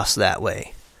across that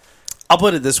way. I'll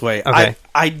put it this way. Okay.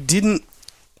 I didn't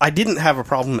have a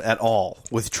problem at all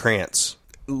with trance,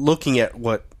 looking at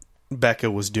what Becca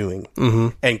was doing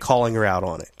and calling her out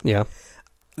on it. Yeah.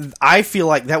 I feel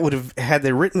like that would have, had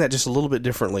they written that just a little bit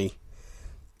differently,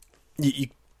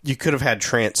 you could have had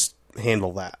trance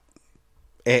handle that.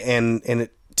 And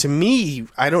it, to me,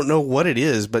 I don't know what it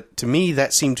is, but to me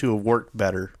that seemed to have worked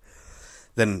better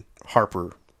than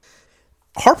Harper.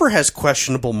 Harper has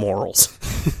questionable morals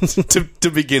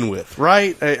to begin with,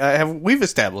 right? We've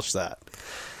established that.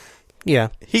 Yeah.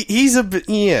 He's a bit,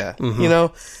 you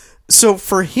know. So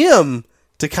for him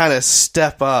to kind of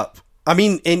step up, I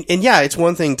mean, and yeah, it's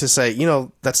one thing to say, you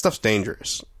know, that stuff's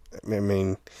dangerous. I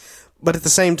mean, but at the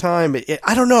same time,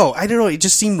 I don't know. It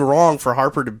just seemed wrong for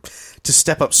Harper to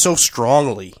step up so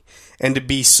strongly and to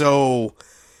be so,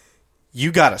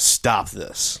 you got to stop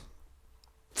this.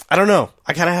 I don't know.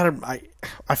 I kind of had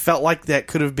I felt like that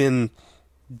could have been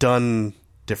done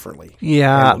differently.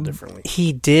 Yeah, differently.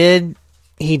 He did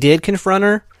confront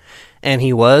her, and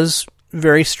he was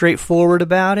very straightforward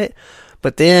about it.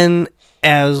 But then,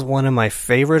 as one of my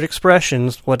favorite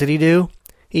expressions, what did he do?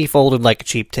 He folded like a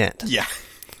cheap tent. Yeah.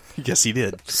 Yes, he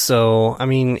did. So, I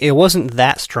mean, it wasn't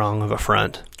that strong of a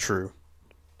front. True.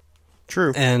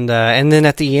 True. And then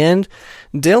at the end,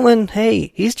 Dylan,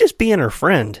 hey, he's just being her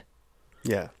friend.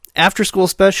 Yeah. After school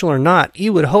special or not,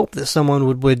 you would hope that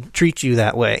someone would treat you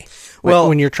that way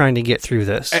when you're trying to get through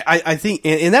this. I think,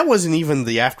 and that wasn't even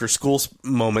the after school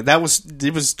moment. It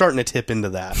was starting to tip into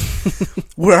that.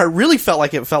 Where I really felt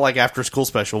like after school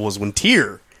special was when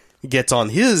Tyr gets on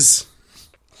his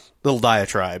little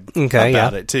diatribe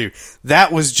about it too.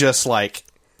 That was just like,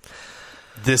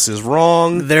 this is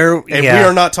wrong. We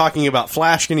are not talking about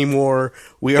Flash anymore.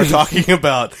 We are talking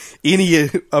about any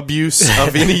abuse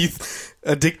of any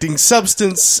addicting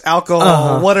substance,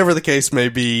 alcohol, whatever the case may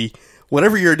be.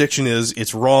 Whatever your addiction is,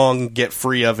 it's wrong. Get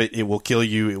free of it. It will kill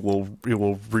you. It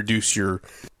will reduce your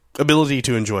ability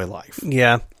to enjoy life.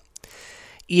 Yeah.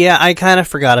 Yeah, I kind of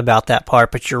forgot about that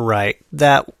part, but you're right.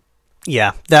 That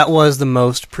was the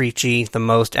most preachy, the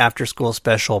most after school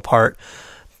special part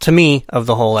to me of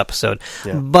the whole episode.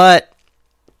 Yeah. But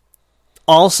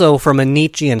also from a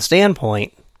Nietzschean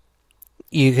standpoint,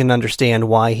 you can understand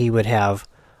why he would have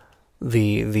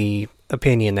the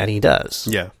opinion that he does.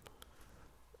 Yeah.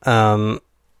 And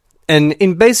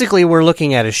basically we're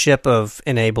looking at a ship of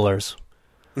enablers.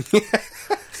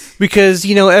 Because,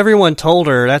 everyone told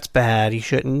her that's bad, you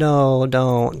shouldn't, no,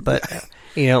 don't. But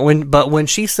when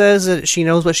she says that she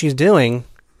knows what she's doing,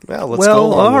 let's go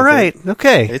along all right, with it.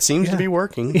 Okay. It seems to be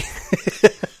working.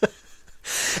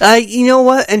 You know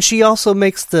what? And she also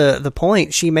makes the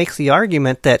point, she makes the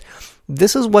argument that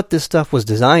this is what this stuff was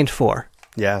designed for.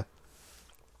 Yeah.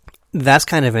 That's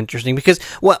kind of interesting because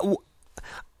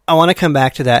I want to come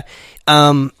back to that.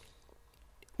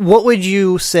 What would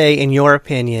you say, in your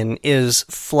opinion, is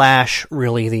Flash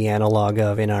really the analog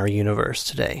of in our universe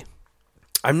today?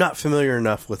 I'm not familiar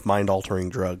enough with mind-altering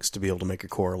drugs to be able to make a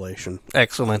correlation.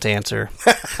 Excellent answer.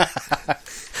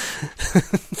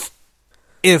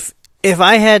 If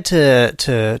I had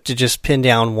to just pin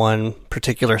down one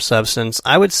particular substance,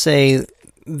 I would say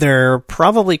they're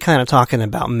probably kind of talking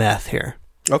about meth here.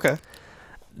 Okay.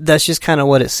 That's just kind of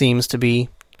what it seems to be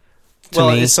to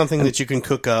me. It's something that you can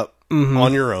cook up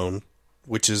on your own,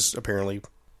 which is apparently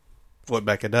what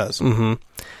Becca does. Mm-hmm.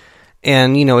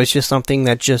 And, it's just something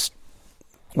that just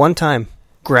one time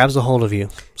grabs a hold of you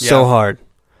so hard.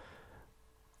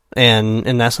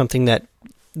 And that's something that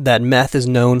meth is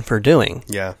known for doing.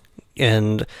 Yeah.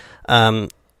 And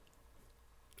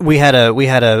we had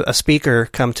a speaker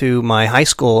come to my high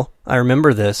school. I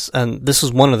remember this, and this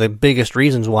is one of the biggest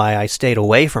reasons why I stayed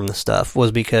away from the stuff,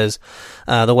 was because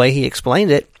the way he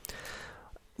explained it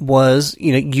was,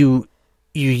 you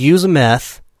use a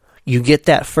meth, you get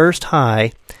that first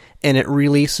high, and it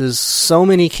releases so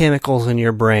many chemicals in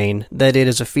your brain that it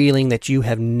is a feeling that you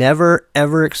have never,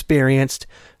 ever experienced,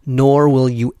 nor will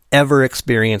you ever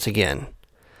experience again.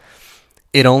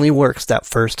 It only works that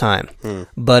first time.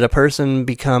 But a person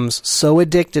becomes so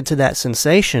addicted to that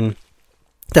sensation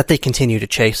that they continue to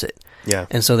chase it. Yeah.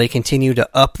 And so they continue to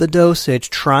up the dosage,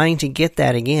 trying to get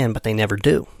that again, but they never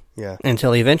do. Yeah.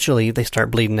 Until eventually they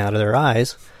start bleeding out of their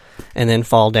eyes and then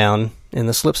fall down in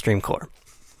the slipstream core.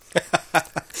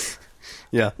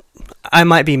 Yeah. I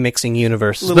might be mixing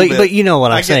universes, but you know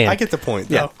what I'm saying. I get the point,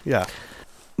 though. Yeah.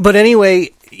 But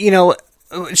anyway,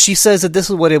 she says that this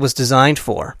is what it was designed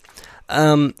for.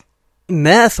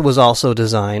 Meth was also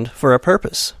designed for a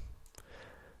purpose.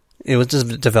 It was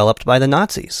developed by the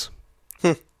Nazis.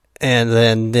 And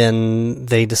then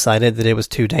they decided that it was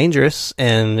too dangerous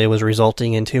and it was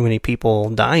resulting in too many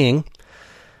people dying.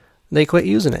 They quit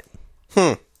using it.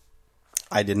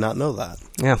 I did not know that.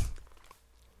 Yeah.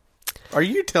 Are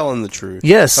you telling the truth?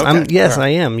 Yes, okay. I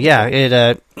am. Yeah,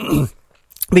 it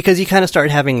because you kind of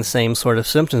start having the same sort of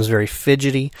symptoms, very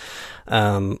fidgety,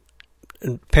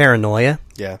 paranoia.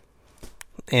 Yeah.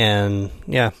 And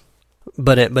yeah.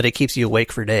 But it keeps you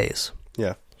awake for days.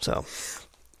 Yeah. So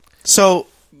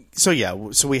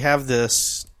we have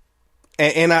this,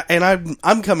 and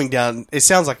I'm coming down. It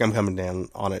sounds like I'm coming down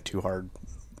on it too hard,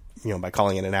 by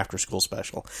calling it an after school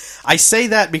special. I say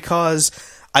that because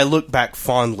I look back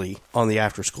fondly on the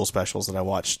after school specials that I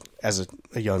watched as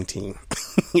a young teen.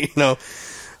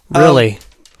 Really.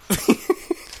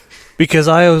 Because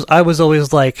I was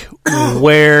always like,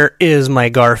 where is my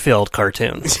Garfield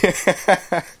cartoon?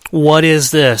 What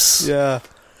is this? Yeah.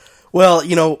 Well,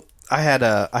 I had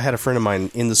a friend of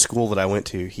mine in the school that I went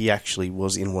to. He actually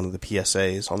was in one of the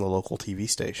PSAs on the local TV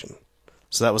station.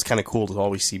 So that was kind of cool to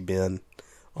always see Ben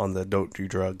on the Don't Do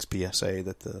Drugs PSA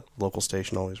that the local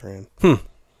station always ran.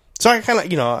 So I kind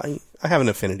of, I have an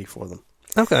affinity for them.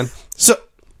 Okay. So,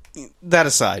 that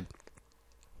aside,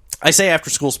 I say after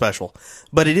school special,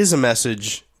 but it is a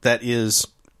message that is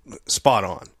spot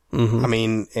on. Mm-hmm. I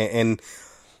mean, and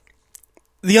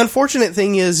the unfortunate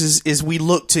thing is we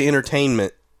look to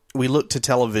entertainment, we look to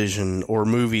television or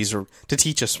movies or to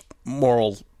teach us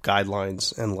moral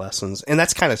guidelines and lessons, and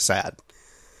that's kind of sad.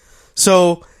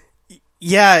 So,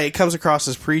 yeah, it comes across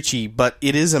as preachy, but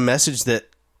it is a message that,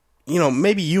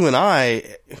 maybe you and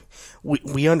I,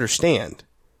 we understand.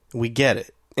 We get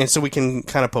it. And so we can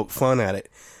kind of poke fun at it.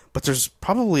 But there's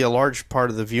probably a large part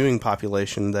of the viewing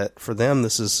population that for them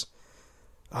this is,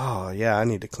 oh, yeah, I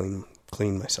need to clean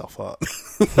myself up.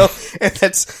 And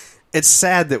it's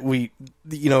sad that we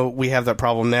have that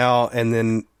problem now, and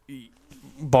then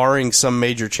barring some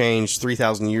major change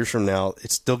 3,000 years from now,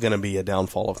 it's still going to be a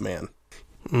downfall of man.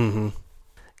 Mm-hmm.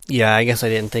 Yeah, I guess I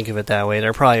didn't think of it that way.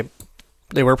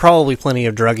 There were probably plenty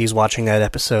of druggies watching that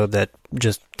episode that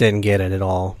just didn't get it at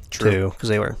all, too, because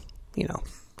they were,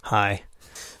 high.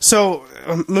 So,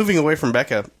 moving away from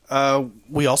Becca,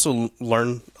 we also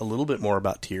learn a little bit more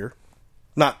about Tyr.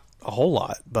 Not a whole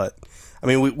lot, but, I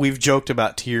mean, we've joked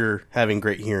about Tyr having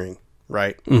great hearing,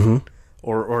 right? Mm-hmm.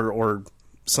 Or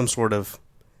some sort of,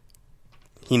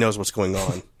 he knows what's going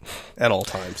on at all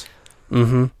times.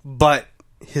 Mm-hmm. But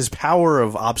his power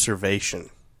of observation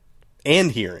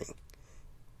and hearing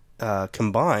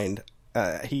combined,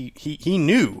 he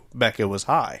knew Becca was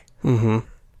high. Mm-hmm.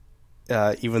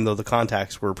 Even though the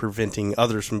contacts were preventing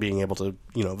others from being able to,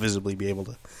 visibly be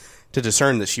able to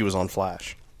discern that she was on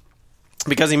flash.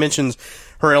 Because he mentions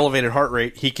her elevated heart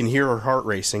rate, he can hear her heart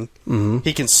racing. Mm-hmm.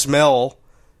 He can smell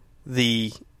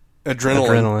the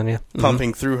adrenaline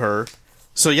pumping through her.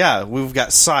 So yeah, we've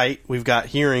got sight, we've got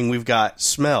hearing, we've got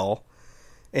smell.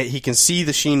 He can see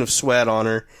the sheen of sweat on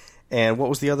her. And what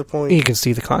was the other point? He can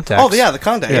see the contacts. Oh, yeah, the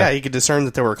contact. Yeah, he could discern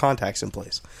that there were contacts in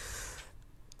place.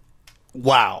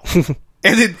 Wow.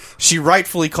 And then she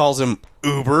rightfully calls him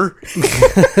Uber.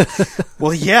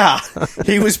 Well, yeah,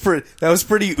 that was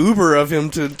pretty Uber of him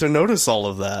to notice all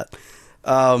of that.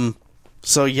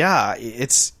 So yeah,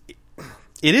 it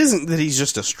isn't that he's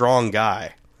just a strong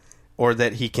guy or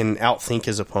that he can outthink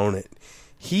his opponent.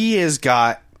 He has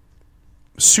got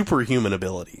superhuman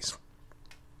abilities.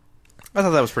 I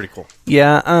thought that was pretty cool.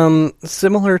 Yeah,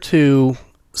 similar to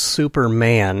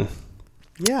Superman.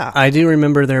 Yeah. I do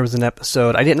remember there was an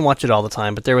episode, I didn't watch it all the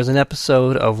time, but there was an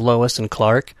episode of Lois and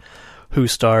Clark who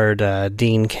starred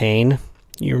Dean Cain.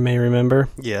 You may remember?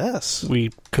 Yes.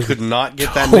 We could not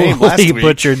get that name last week. We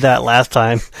butchered that last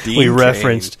time. Dean we Cain.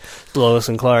 Referenced Lois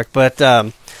and Clark. But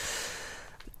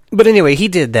anyway, he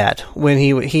did that when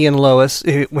he and Lois,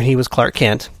 when he was Clark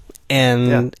Kent,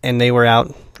 and they were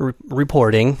out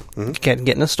reporting,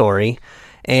 getting a story,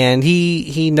 and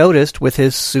he noticed with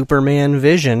his Superman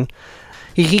vision,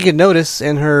 he could notice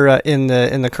in her in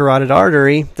the carotid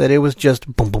artery that it was just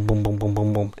boom, boom, boom, boom, boom,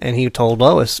 boom, boom, and he told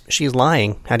Lois, "She's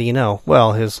lying. How do you know?"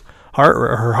 Well,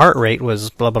 her heart rate was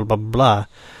blah blah blah blah.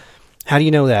 How do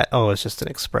you know that? Oh, it's just an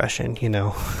expression,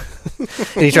 And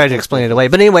he tried to explain it away.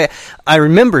 But anyway, I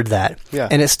remembered that,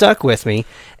 and it stuck with me.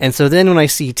 And so then when I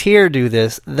see Tyr do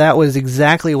this, that was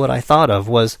exactly what I thought of,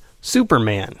 was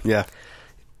Superman. Yeah.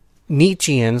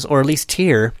 Nietzscheans, or at least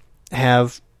Tyr,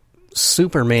 have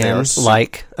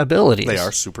Superman-like abilities. They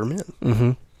are Supermen.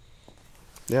 Mm-hmm.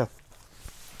 Yeah.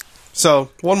 So,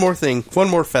 one more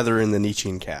feather in the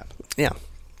Nietzschean cap. Yeah.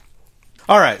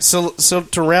 All right, so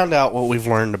to round out what we've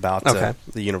learned about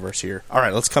the universe here. All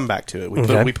right, let's come back to it.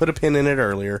 We put a pin in it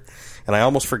earlier, and I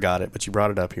almost forgot it, but you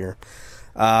brought it up here.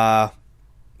 The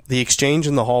exchange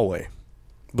in the hallway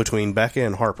between Becca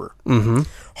and Harper. Mm-hmm.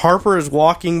 Harper is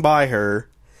walking by her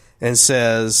and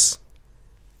says,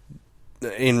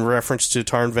 in reference to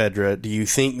Tarnvedra, "Do you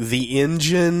think the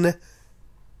engine?"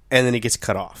 And then he gets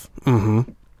cut off.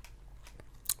 Mm-hmm.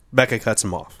 Becca cuts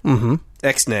him off. Mm-hmm.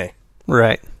 Ex-nay.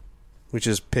 Right. Which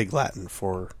is pig Latin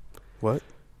for what?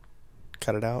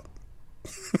 Cut it out?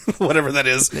 Whatever that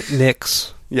is.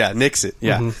 Nix. Yeah, nix it.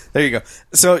 Yeah. Mm-hmm. There you go.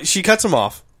 So she cuts him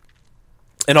off,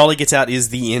 and all he gets out is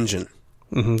the engine.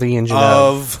 Mm-hmm. The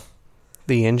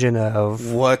engine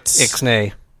of what?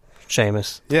 Ixnay.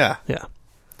 Seamus. Yeah. Yeah.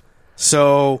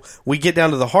 So we get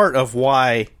down to the heart of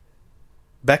why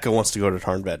Becca wants to go to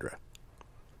Tarnvedra.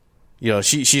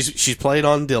 She's played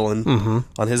on Dylan,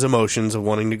 on his emotions of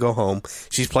wanting to go home.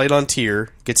 She's played on Tyr,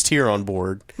 gets Tyr on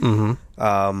board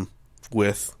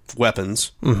with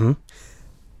weapons. Mm-hmm.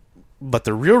 But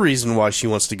the real reason why she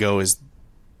wants to go is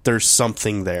there's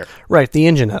something there. Right, the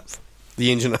engine of.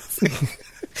 The engine of.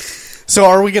 So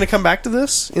are we going to come back to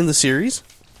this in the series?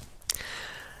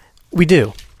 We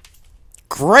do.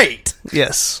 Great.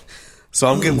 Yes.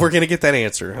 So we're going to get that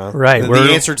answer, huh? Right.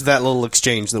 The answer to that little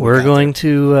exchange that we're going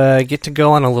to get to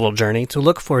go on a little journey to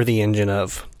look for the engine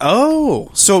of. Oh,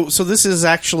 so this is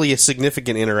actually a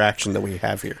significant interaction that we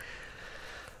have here.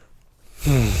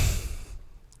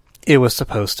 It was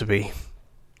supposed to be.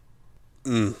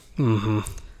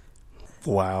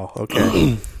 Wow.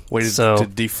 Okay. Way to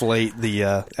deflate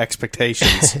the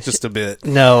expectations just a bit.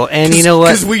 No, and you know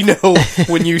what? Because we know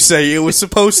when you say it was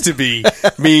supposed to be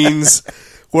means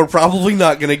we're probably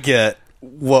not going to get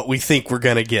what we think we're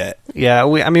going to get. Yeah,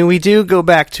 we do go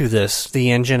back to this,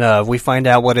 the engine of. We find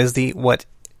out what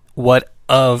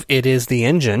of it is the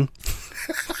engine.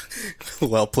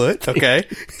 Well put. Okay.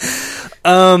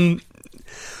 And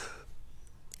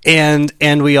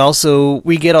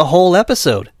we get a whole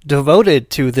episode devoted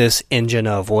to this engine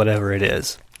of whatever it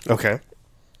is. Okay.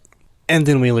 And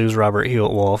then we lose Robert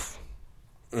Hewitt Wolf.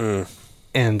 And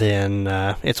then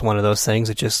it's one of those things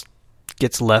that just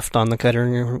gets left on the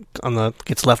cutting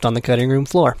room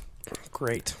floor.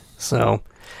 Great. So,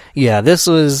 yeah, this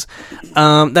was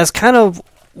that's kind of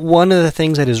one of the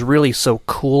things that is really so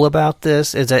cool about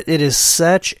this is that it is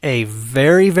such a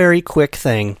very, very quick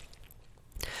thing.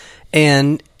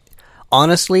 And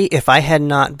honestly, if I had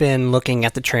not been looking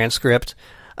at the transcript,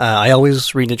 I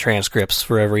always read the transcripts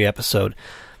for every episode.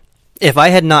 If I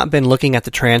had not been looking at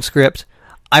the transcript,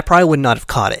 I probably would not have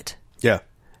caught it. Yeah.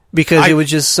 Because it was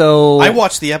just so... I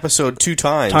watched the episode 2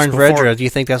 times. Tarn Vedra, do you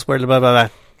think that's where the blah, blah,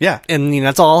 blah? Yeah. And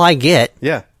that's all I get.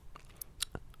 Yeah.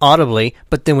 Audibly.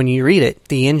 But then when you read it,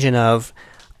 the engine of,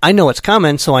 I know it's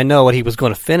coming, so I know what he was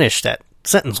going to finish that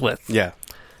sentence with. Yeah.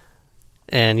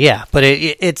 And yeah, but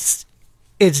it's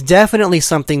definitely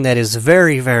something that is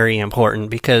very, very important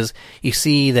because you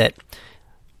see that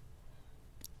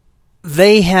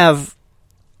they have,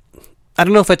 I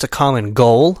don't know if it's a common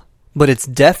goal, but it's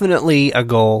definitely a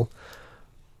goal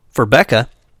for Becca.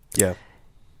 Yeah.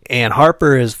 And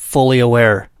Harper is fully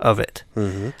aware of it.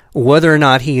 Mm-hmm. Whether or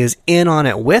not he is in on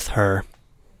it with her,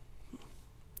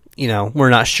 we're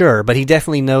not sure, but he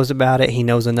definitely knows about it. He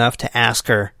knows enough to ask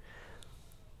her,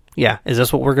 yeah, is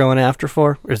this what we're going after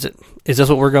for? Or is this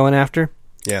what we're going after?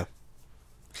 Yeah.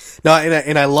 No,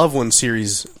 and I love when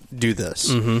series do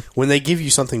this. Mm-hmm. When they give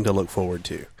you something to look forward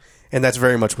to. And that's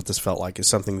very much what this felt like, is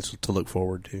something to look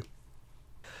forward to.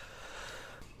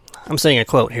 I'm saying a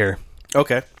quote here.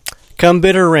 Okay. Come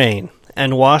bitter rain,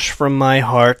 and wash from my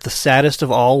heart the saddest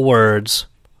of all words,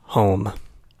 home.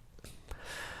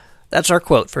 That's our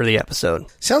quote for the episode.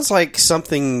 Sounds like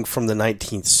something from the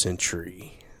 19th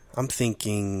century. I'm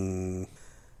thinking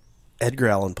Edgar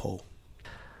Allan Poe.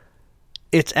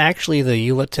 It's actually the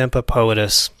Eula Tempa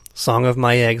Poetus, Song of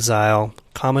My Exile,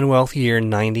 Commonwealth year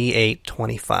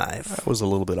 9825. That was a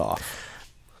little bit off.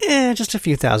 Just a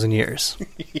few thousand years.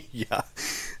 Yeah.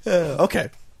 Okay.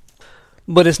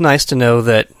 But it's nice to know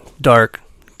that dark,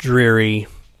 dreary,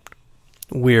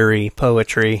 weary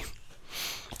poetry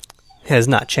has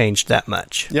not changed that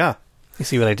much. Yeah. You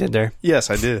see what I did there? Yes,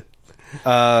 I did.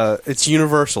 It's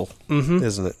universal,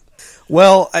 isn't it?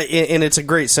 Well, and it's a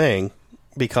great saying,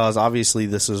 because obviously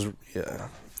this is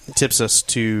tips us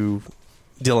to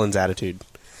Dylan's attitude.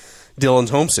 Dylan's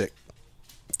homesick.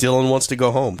 Dylan wants to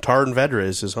go home. Tarn Vedra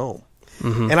is his home.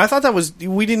 Mm-hmm. And I thought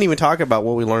we didn't even talk about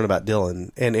what we learned about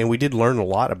Dylan, and we did learn a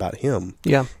lot about him.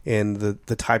 Yeah. And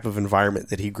the type of environment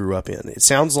that he grew up in. It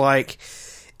sounds like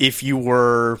if you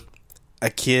were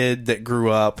a kid that grew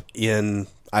up in,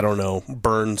 I don't know,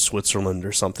 Bern, Switzerland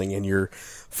or something, and your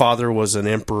father was an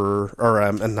emperor,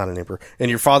 or not an emperor, and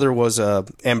your father was a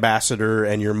ambassador,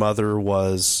 and your mother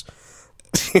was...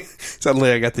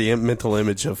 Suddenly I got the mental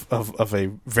image of a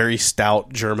very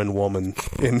stout German woman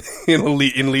in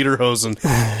Lederhosen,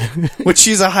 which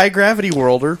she's a high-gravity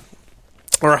worlder,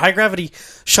 or a high-gravity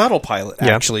shuttle pilot,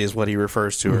 actually, is what he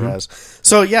refers to her as.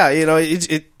 So, yeah,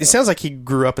 it sounds like he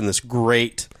grew up in this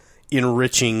great,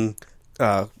 enriching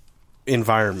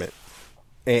environment.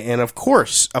 And of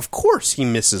course he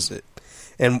misses it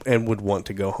and would want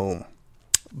to go home.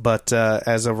 But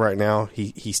as of right now,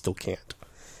 he still can't.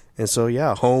 And so,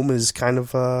 yeah, home is kind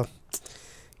of,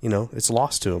 it's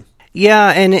lost to him. Yeah,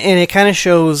 and it kind of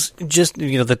shows just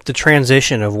the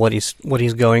transition of what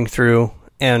he's going through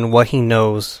and what he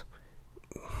knows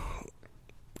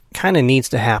kind of needs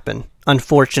to happen,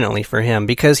 unfortunately for him,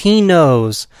 because he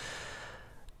knows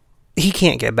he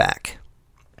can't get back.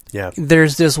 Yeah.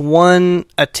 There's this one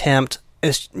attempt,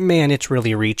 it's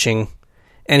really reaching.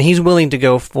 And he's willing to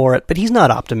go for it, but he's not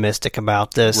optimistic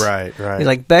about this. Right. He's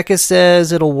like, Becca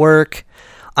says it'll work.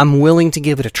 I'm willing to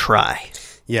give it a try.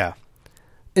 Yeah.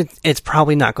 It's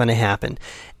probably not going to happen.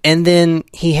 And then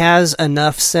he has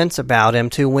enough sense about him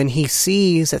to, when he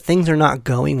sees that things are not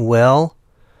going well,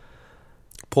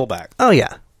 pull back. Oh,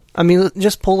 yeah. I mean,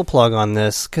 just pull the plug on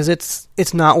this, because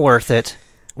it's not worth it.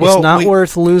 Well, it's not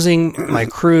worth losing my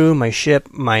crew, my ship,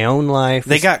 my own life.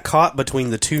 They got caught between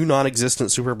the two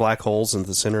non-existent super black holes in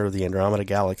the center of the Andromeda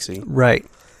Galaxy. Right.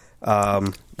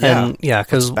 And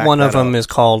because one of them is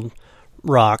called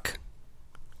Rock.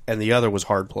 And the other was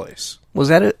Hard Place. Was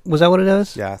that it? Was that what it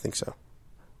is? Yeah, I think so.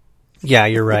 Yeah,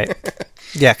 you're right.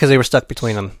 Yeah, because they were stuck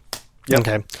between them. Yep.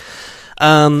 Okay.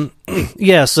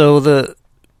 So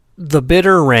the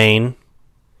bitter rain,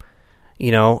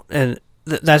 and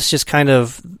that's just kind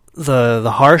of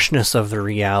the harshness of the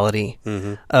reality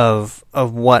of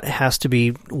what has to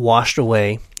be washed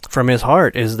away from his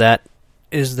heart is that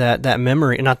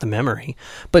memory, not the memory,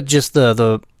 but just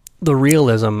the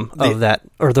realism of that,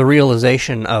 or the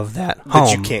realization of that home.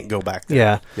 That you can't go back there.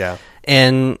 Yeah. Yeah.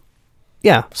 And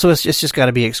so it's just got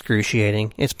to be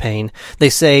excruciating. It's pain. They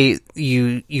say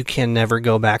you can never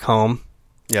go back home.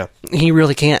 Yeah. He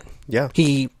really can't. Yeah.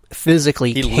 He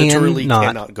physically literally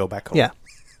cannot go back home. Yeah.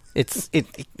 It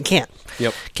can't.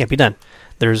 Yep. Can't be done.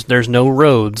 There's no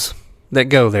roads that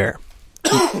go there.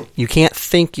 You can't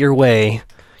think your way.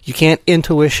 You can't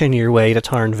intuition your way to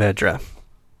Tarn Vedra.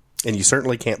 And you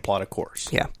certainly can't plot a course.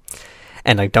 Yeah.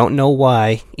 And I don't know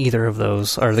why either of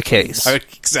those are the case.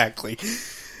 Exactly.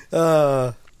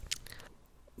 But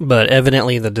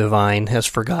evidently the divine has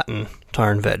forgotten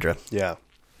Tarn Vedra. Yeah.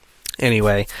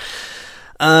 Anyway.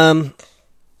 When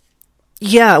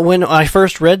I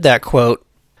first read that quote,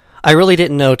 I really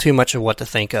didn't know too much of what to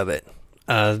think of it.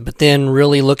 But then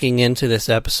really looking into this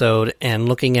episode and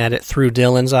looking at it through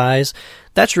Dylan's eyes,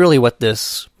 that's really what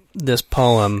this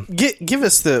poem... Give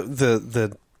us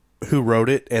the who wrote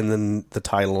it and then the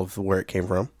title of where it came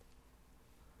from.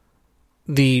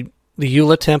 The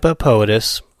Eula Tempa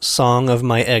Poetess, Song of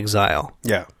My Exile.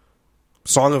 Yeah.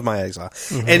 Song of My Exile.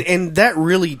 Mm-hmm. And that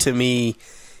really, to me,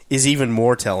 is even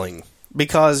more telling.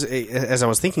 Because, as I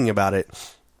was thinking about it,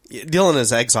 Dylan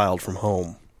is exiled from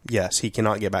home. Yes, he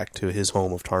cannot get back to his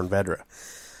home of Tarn Vedra.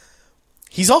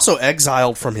 He's also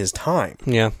exiled from his time.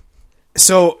 Yeah.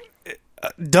 So,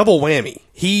 double whammy.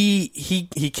 He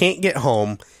can't get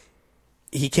home.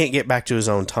 He can't get back to his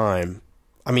own time.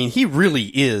 I mean, he really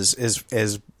is,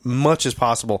 as much as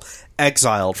possible,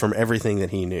 exiled from everything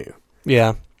that he knew.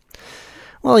 Yeah.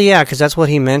 Well, yeah, because that's what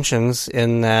he mentions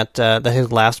in that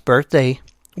his last birthday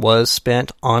was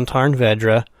spent on Tarn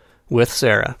Vedra with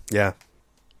Sarah. Yeah.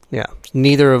 Yeah.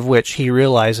 Neither of which he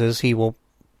realizes he will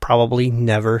probably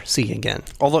never see again.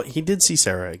 Although he did see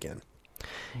Sarah again.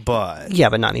 But... Yeah,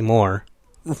 but not anymore.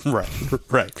 Right.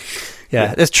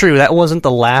 Yeah, it's true. That wasn't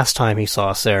the last time he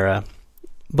saw Sarah.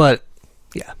 But,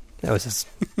 yeah, that was his...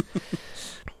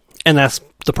 And that's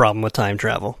the problem with time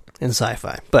travel in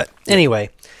sci-fi. But, anyway...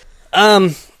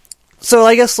 So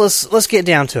I guess let's get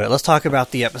down to it. Let's talk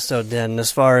about the episode then,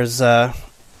 as far as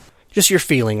just your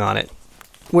feeling on it.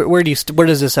 Where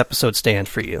does this episode stand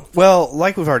for you? Well,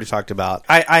 like we've already talked about,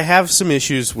 I have some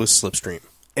issues with Slipstream,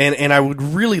 and I would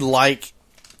really like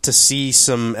to see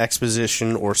some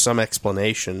exposition or some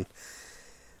explanation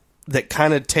that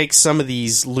kind of takes some of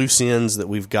these loose ends that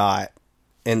we've got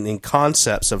and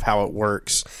concepts of how it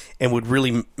works and would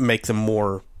really make them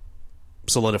more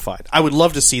solidified. I would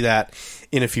love to see that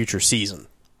in a future season.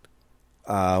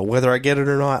 Whether I get it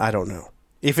or not, I don't know.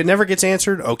 If it never gets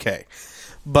answered, okay.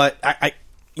 But I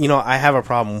have a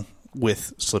problem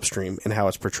with Slipstream and how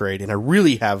it's portrayed, and I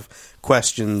really have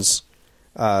questions,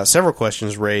 several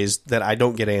questions raised that I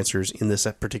don't get answers in this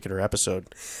particular episode.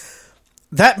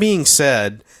 That being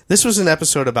said, this was an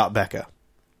episode about Becca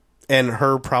and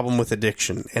her problem with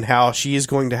addiction and how she is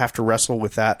going to have to wrestle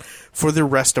with that for the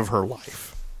rest of her life.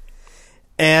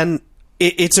 And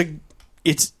it's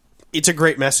a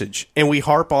great message, and we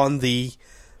harp on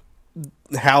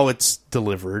how it's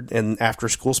delivered and after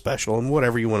school special and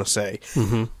whatever you want to say.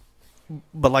 Mm-hmm.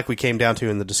 But like we came down to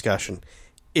in the discussion,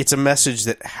 it's a message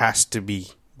that has to be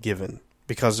given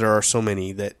because there are so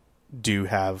many that do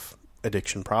have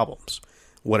addiction problems,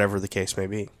 whatever the case may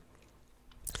be.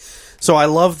 So I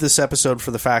love this episode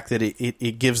for the fact that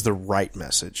it gives the right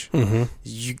message. Mm-hmm.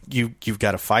 You've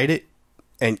got to fight it.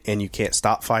 And you can't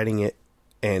stop fighting it,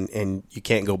 and you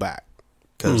can't go back.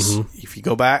 Because if you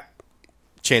go back,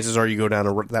 chances are you go down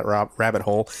that rabbit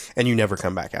hole, and you never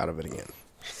come back out of it again.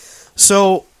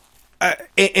 So,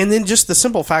 and then just the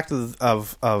simple fact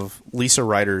of Lisa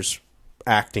Ryder's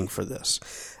acting for this.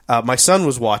 My son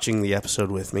was watching the episode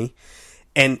with me,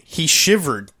 and he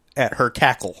shivered at her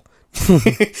cackle.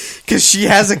 Because she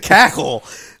has a cackle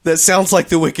that sounds like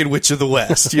the Wicked Witch of the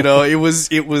West.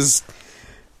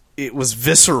 It was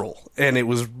visceral, and it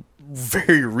was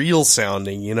very real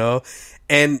sounding,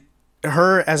 and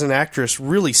her as an actress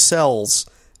really sells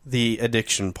the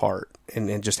addiction part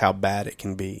and just how bad it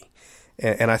can be.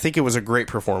 And I think it was a great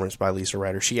performance by Lisa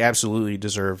Ryder. She absolutely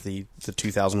deserved the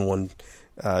 2001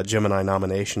 Gemini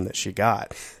nomination that she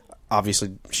got.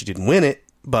 Obviously, she didn't win it,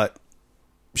 but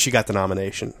she got the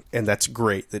nomination, and that's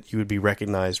great that you would be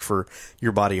recognized for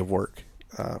your body of work,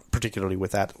 particularly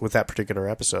with that particular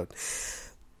episode.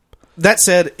 That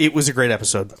said, it was a great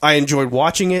episode. I enjoyed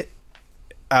watching it.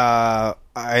 I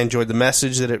enjoyed the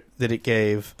message that it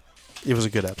gave. It was a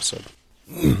good episode.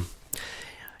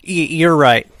 You're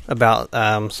right about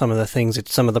some of the things,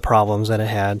 some of the problems that it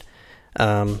had.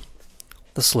 The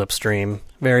slipstream,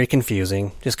 very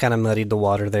confusing. Just kind of muddied the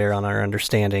water there on our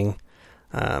understanding,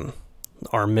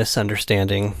 our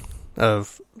misunderstanding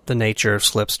of the nature of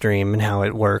slipstream and how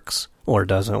it works or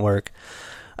doesn't work.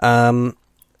 And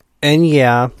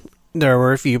yeah, there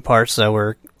were a few parts that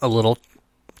were a little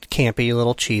campy, a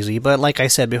little cheesy, but like I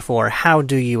said before, how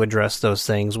do you address those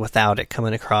things without it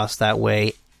coming across that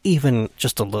way, even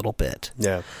just a little bit?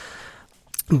 Yeah.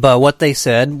 But what they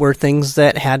said were things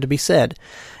that had to be said.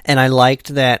 And I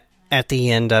liked that at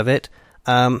the end of it,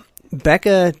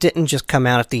 Becca didn't just come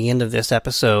out at the end of this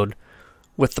episode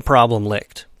with the problem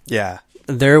licked. Yeah.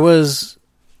 There was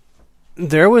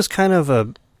kind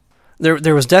of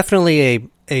there was definitely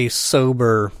a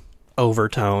sober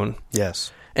overtone.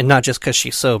 Yes. And not just because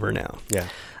she's sober now. Yeah.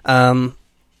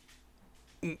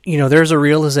 There's a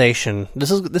realization. This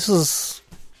is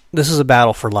a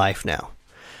battle for life now.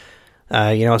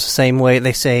 It's the same way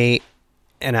they say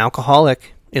an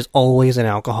alcoholic is always an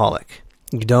alcoholic.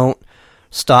 You don't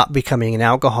stop becoming an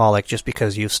alcoholic just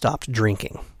because you've stopped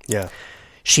drinking. Yeah.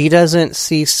 She doesn't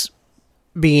cease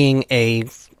being a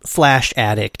flash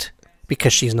addict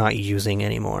because she's not using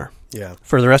anymore. Yeah.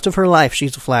 For the rest of her life,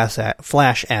 she's a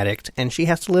flash addict, and she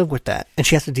has to live with that, and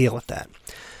she has to deal with that.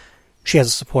 She has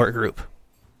a support group.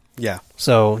 Yeah.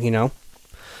 So,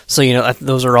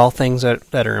 those are all things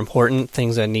that are important,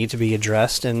 things that need to be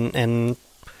addressed, and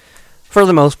for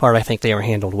the most part, I think they were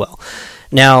handled well.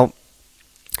 Now,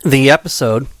 the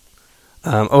episode,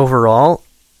 overall,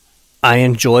 I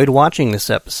enjoyed watching this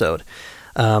episode.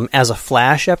 As a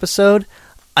Flash episode,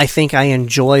 I think I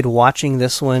enjoyed watching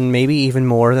this one maybe even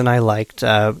more than I liked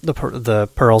the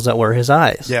Pearls That Were His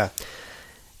Eyes. Yeah.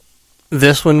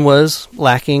 This one was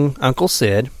lacking Uncle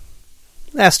Sid.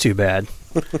 That's too bad.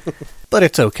 But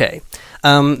it's okay.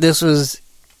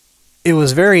 It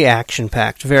was very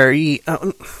action-packed, very,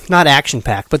 not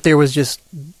action-packed, but there was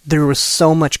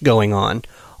so much going on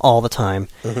all the time.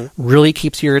 Mm-hmm. Really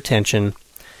keeps your attention,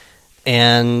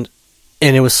 and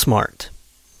it was smart.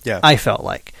 Yeah. I felt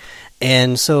like.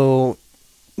 And so,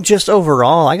 just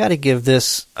overall, I got to give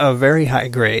this a very high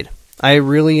grade. I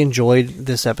really enjoyed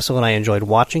this episode. I enjoyed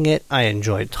watching it. I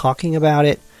enjoyed talking about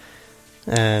it.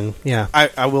 And, yeah.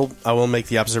 I will make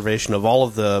the observation of all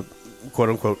of the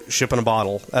quote-unquote ship in a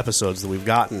bottle episodes that we've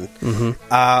gotten. Mm-hmm.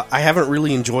 I haven't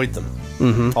really enjoyed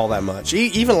them all that much.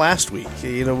 Even last week,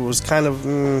 it was kind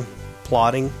of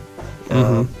plodding.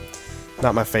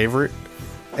 Not my favorite.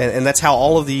 And that's how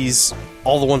all the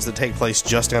ones that take place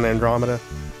just on Andromeda,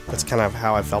 that's kind of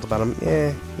how I felt about them.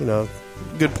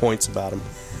 Good points about them.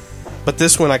 But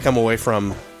this one I come away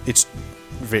from, it's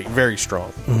very, very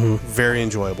strong. Mm-hmm. Very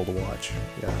enjoyable to watch.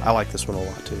 Yeah, I like this one a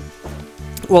lot, too.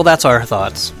 Well, that's our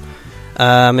thoughts.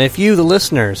 If you, the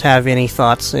listeners, have any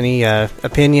thoughts, any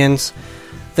opinions,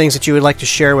 things that you would like to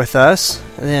share with us,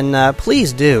 then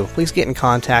please do. Please get in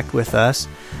contact with us.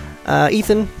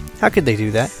 Ethan, how could they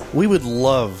do that? We would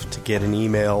love to get an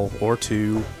email or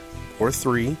two or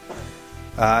three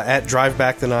at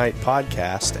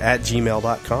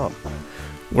drivebackthenightpodcast@gmail.com.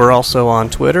 We're also on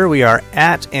Twitter. We are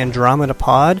at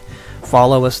AndromedaPod.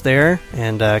 Follow us there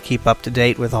and keep up to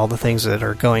date with all the things that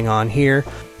are going on here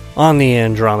on the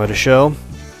Andromeda Show.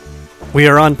 We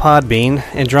are on Podbean,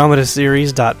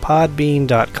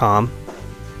 andromedaseries.podbean.com.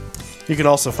 You can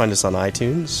also find us on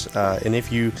iTunes, and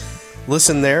if you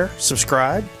listen there,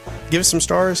 subscribe, give us some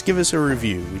stars, give us a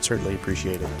review. We'd certainly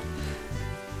appreciate it.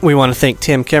 We want to thank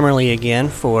Tim Kemmerly again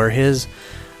for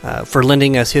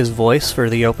lending us his voice for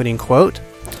the opening quote.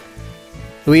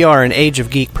 We are an Age of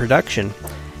Geek production.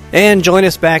 And join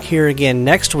us back here again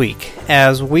next week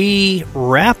as we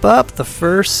wrap up the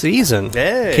first season.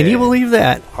 Hey. Can you believe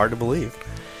that? Hard to believe.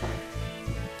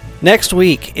 Next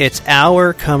week, it's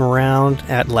our come around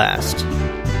at last.